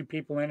as many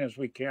people in as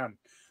we can.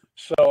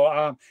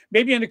 So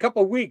maybe in a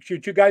couple of weeks, you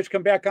two guys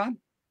come back on.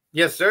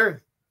 Yes,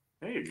 sir.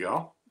 There you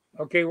go.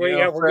 Okay,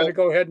 well, we're going to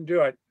go ahead and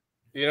do it.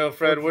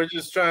 Fred, we're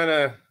just trying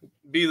to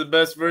be the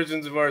best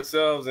versions of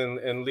ourselves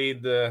and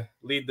lead the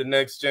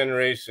next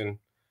generation.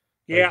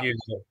 Yeah,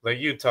 like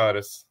you taught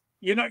us.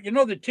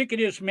 The ticket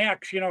is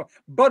Max.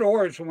 Bud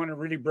Orr is the one who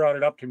really brought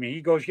it up to me.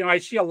 He goes, I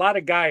see a lot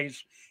of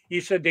guys.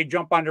 He said they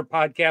jump on their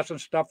podcasts and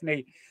stuff,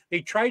 and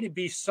they try to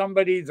be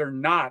somebody they're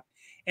not,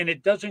 and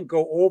it doesn't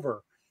go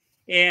over.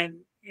 And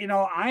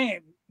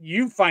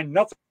you find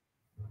nothing.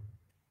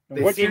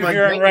 And what you're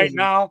hearing right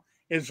now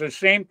is the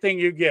same thing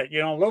you get.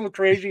 A little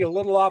crazy, a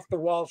little off the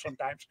wall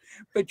sometimes,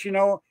 but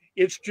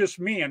it's just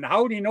me. And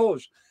Howdy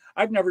knows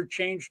I've never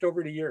changed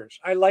over the years.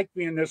 I like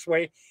being this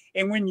way.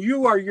 And when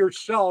you are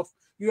yourself,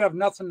 you have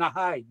nothing to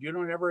hide. You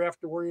don't ever have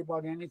to worry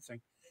about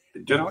anything.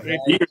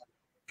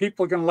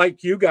 People can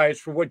like you guys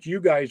for what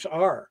you guys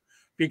are,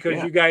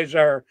 because you guys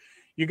are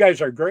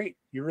great.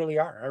 You really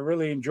are. I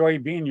really enjoy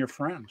being your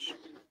friends.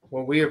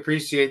 Well, we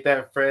appreciate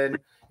that, Fred.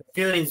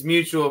 Feelings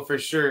mutual for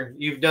sure.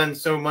 You've done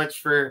so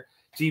much for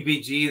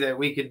TPG that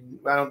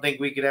I don't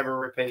think we could ever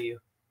repay you.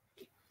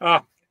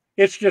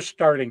 It's just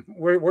starting.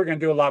 We're going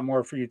to do a lot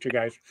more for you two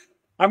guys.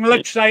 I'm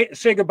going to let you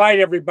say goodbye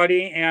to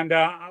everybody. And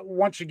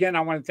once again,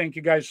 I want to thank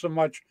you guys so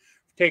much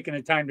for taking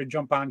the time to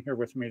jump on here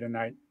with me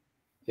tonight.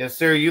 Yes,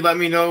 sir. You let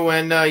me know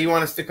when you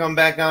want us to come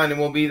back on,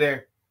 and we'll be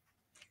there.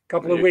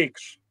 Couple of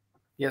weeks.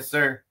 Yes,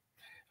 sir.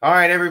 All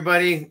right,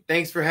 everybody.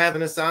 Thanks for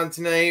having us on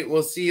tonight.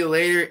 We'll see you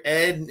later,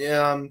 Ed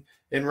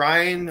and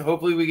Ryan.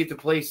 Hopefully we get to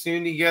play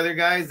soon together,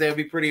 guys. That would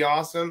be pretty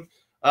awesome.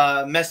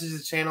 Message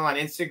the channel on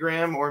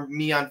Instagram or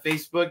me on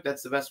Facebook.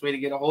 That's the best way to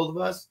get a hold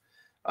of us.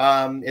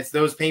 It's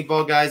those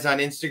paintball guys on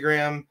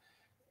Instagram,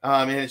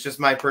 and it's just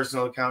my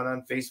personal account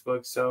on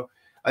Facebook. So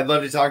I'd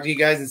love to talk to you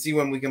guys and see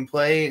when we can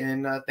play.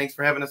 And thanks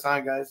for having us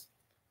on, guys.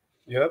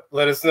 Yep.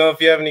 Let us know if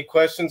you have any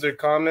questions or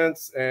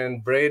comments.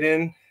 And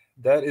Braden,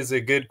 that is a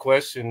good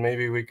question.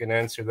 Maybe we can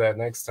answer that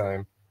next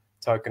time,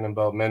 talking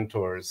about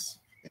mentors.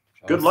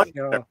 Good luck.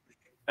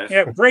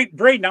 Yeah,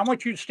 Braden, I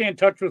want you to stay in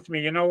touch with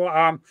me.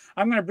 I'm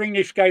going to bring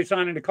these guys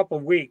on in a couple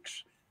of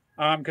weeks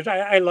because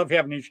I love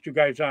having these two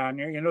guys on.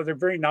 They're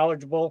very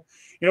knowledgeable.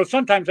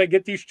 Sometimes I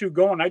get these two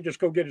going. I just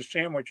go get a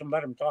sandwich and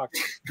let them talk.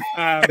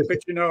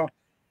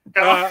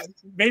 But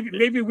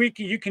maybe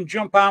you can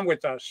jump on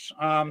with us.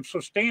 So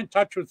stay in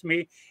touch with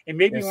me, and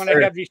maybe when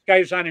I have these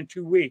guys on in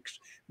 2 weeks,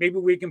 maybe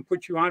we can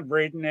put you on,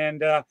 Braden,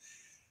 and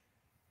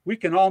we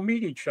can all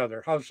meet each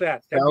other. How's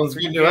that? Sounds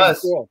good to us.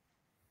 Cool.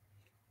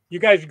 You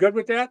guys good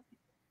with that?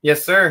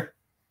 Yes, sir.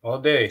 All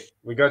day.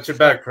 We got your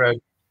back, Fred.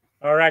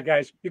 All right,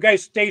 guys. You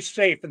guys stay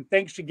safe, and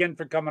thanks again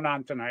for coming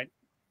on tonight.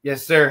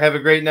 Yes, sir. Have a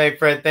great night,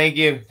 Fred. Thank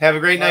you. Have a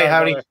great night,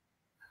 Howdy.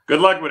 Good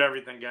luck with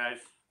everything, guys.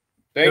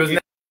 Thank you.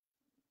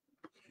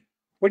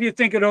 What do you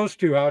think of those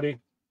two, Howdy?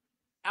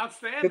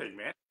 Outstanding,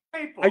 man.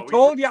 I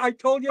told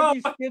you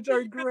these kids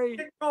are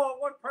great. Go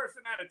one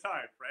person at a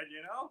time, Fred,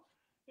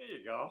 There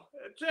you go.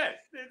 That's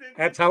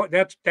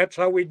it. That's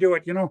how we do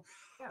it.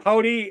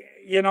 Howdy,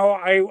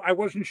 I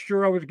wasn't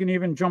sure I was going to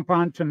even jump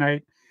on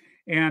tonight,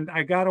 and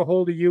I got a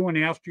hold of you and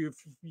asked you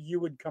if you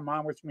would come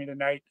on with me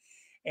tonight,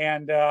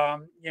 and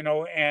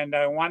and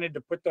I wanted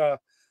to put the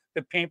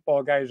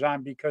paintball guys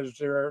on because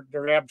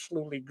they're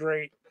absolutely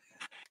great.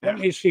 Let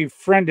me see,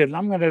 friended.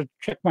 I'm going to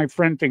check my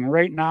friend thing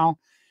right now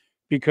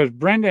because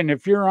Brendan,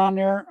 if you're on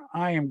there,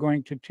 I am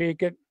going to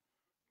take it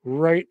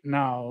right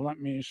now.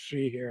 Let me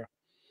see here.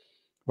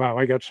 Wow,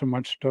 I got so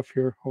much stuff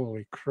here.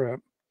 Holy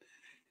crap.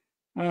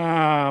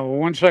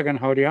 1 second,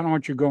 Howdy. I don't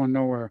want you going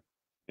nowhere.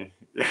 You're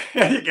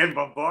getting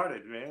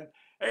bombarded, man.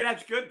 Hey,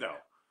 that's good, though.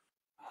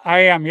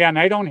 I am, yeah, and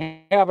I don't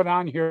have it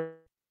on here,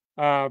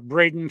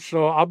 Braden,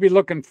 so I'll be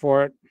looking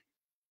for it.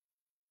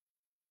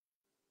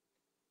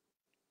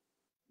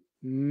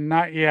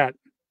 Not yet.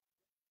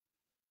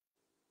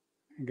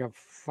 I got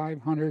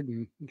 500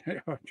 and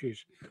oh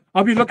geez.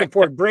 I'll be looking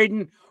for it.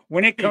 Braden,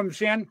 when it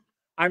comes in,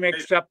 I'm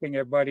accepting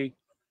it, buddy.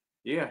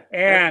 Yeah.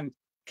 And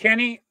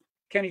Kenny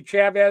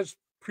Chavez,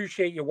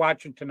 appreciate you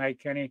watching tonight,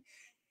 Kenny.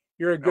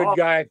 You're a good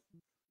guy.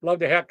 Love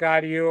the heck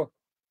out of you.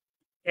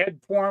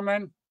 Ed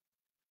Foreman,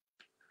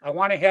 I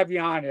want to have you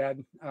on,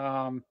 Ed.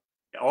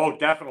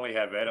 Definitely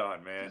have Ed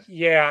on, man.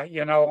 Yeah,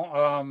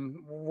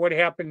 what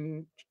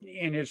happened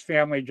in his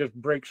family just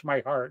breaks my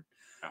heart.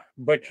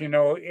 But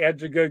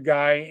Ed's a good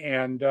guy,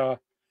 and I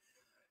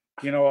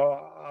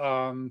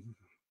don't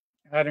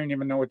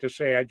even know what to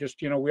say. I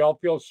just, we all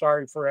feel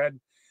sorry for Ed.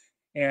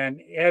 And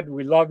Ed,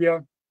 we love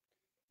you,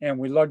 and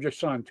we love your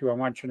son too. I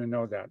want you to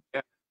know that.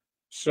 Yeah.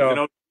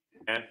 So,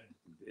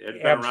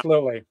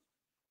 absolutely.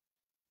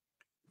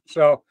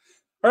 So,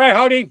 all right,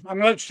 Howdy. I'm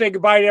going to say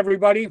goodbye to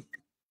everybody.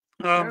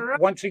 right.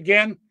 Once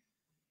again,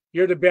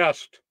 you're the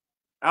best.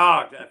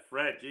 Oh,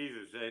 Fred,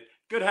 Jesus,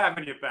 good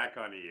having you back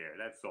on the air.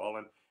 That's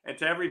all. And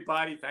to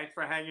everybody, thanks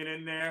for hanging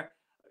in there.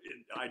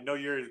 I know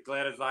you're as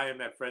glad as I am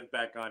that Fred's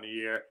back on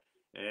the air,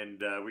 and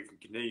we can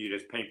continue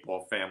this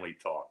paintball family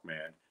talk,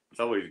 man. It's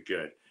always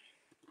good.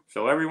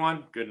 So,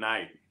 everyone, good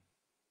night.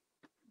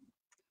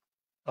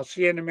 I'll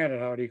see you in a minute,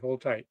 Howdy.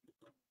 Hold tight.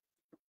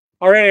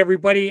 All right,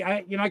 everybody.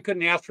 I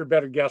couldn't ask for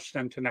better guests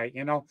than tonight.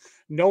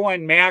 Noah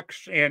and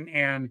Max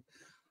and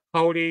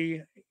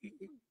Howdy.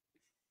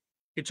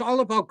 It's all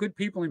about good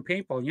people in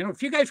paintball.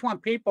 If you guys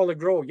want paintball to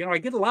grow, I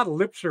get a lot of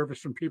lip service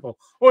from people.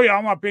 Oh yeah,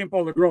 I want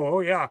paintball to grow. Oh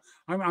yeah,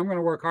 I'm going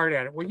to work hard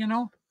at it.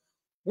 Well,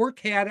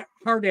 work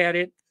hard at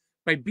it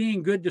by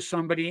being good to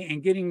somebody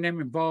and getting them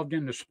involved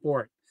in the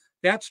sport.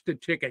 That's the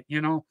ticket.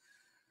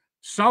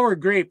 Sour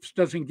grapes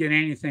doesn't get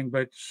anything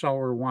but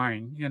sour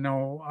wine.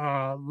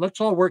 Let's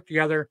all work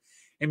together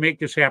and make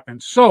this happen.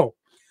 So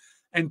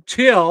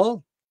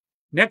until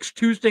next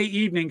Tuesday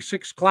evening,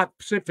 6:00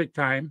 Pacific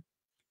time,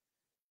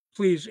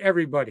 please,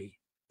 everybody,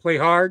 play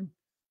hard,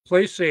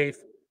 play safe,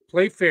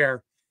 play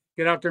fair,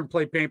 get out there and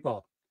play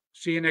paintball.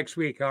 See you next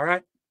week. All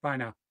right. Bye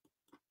now.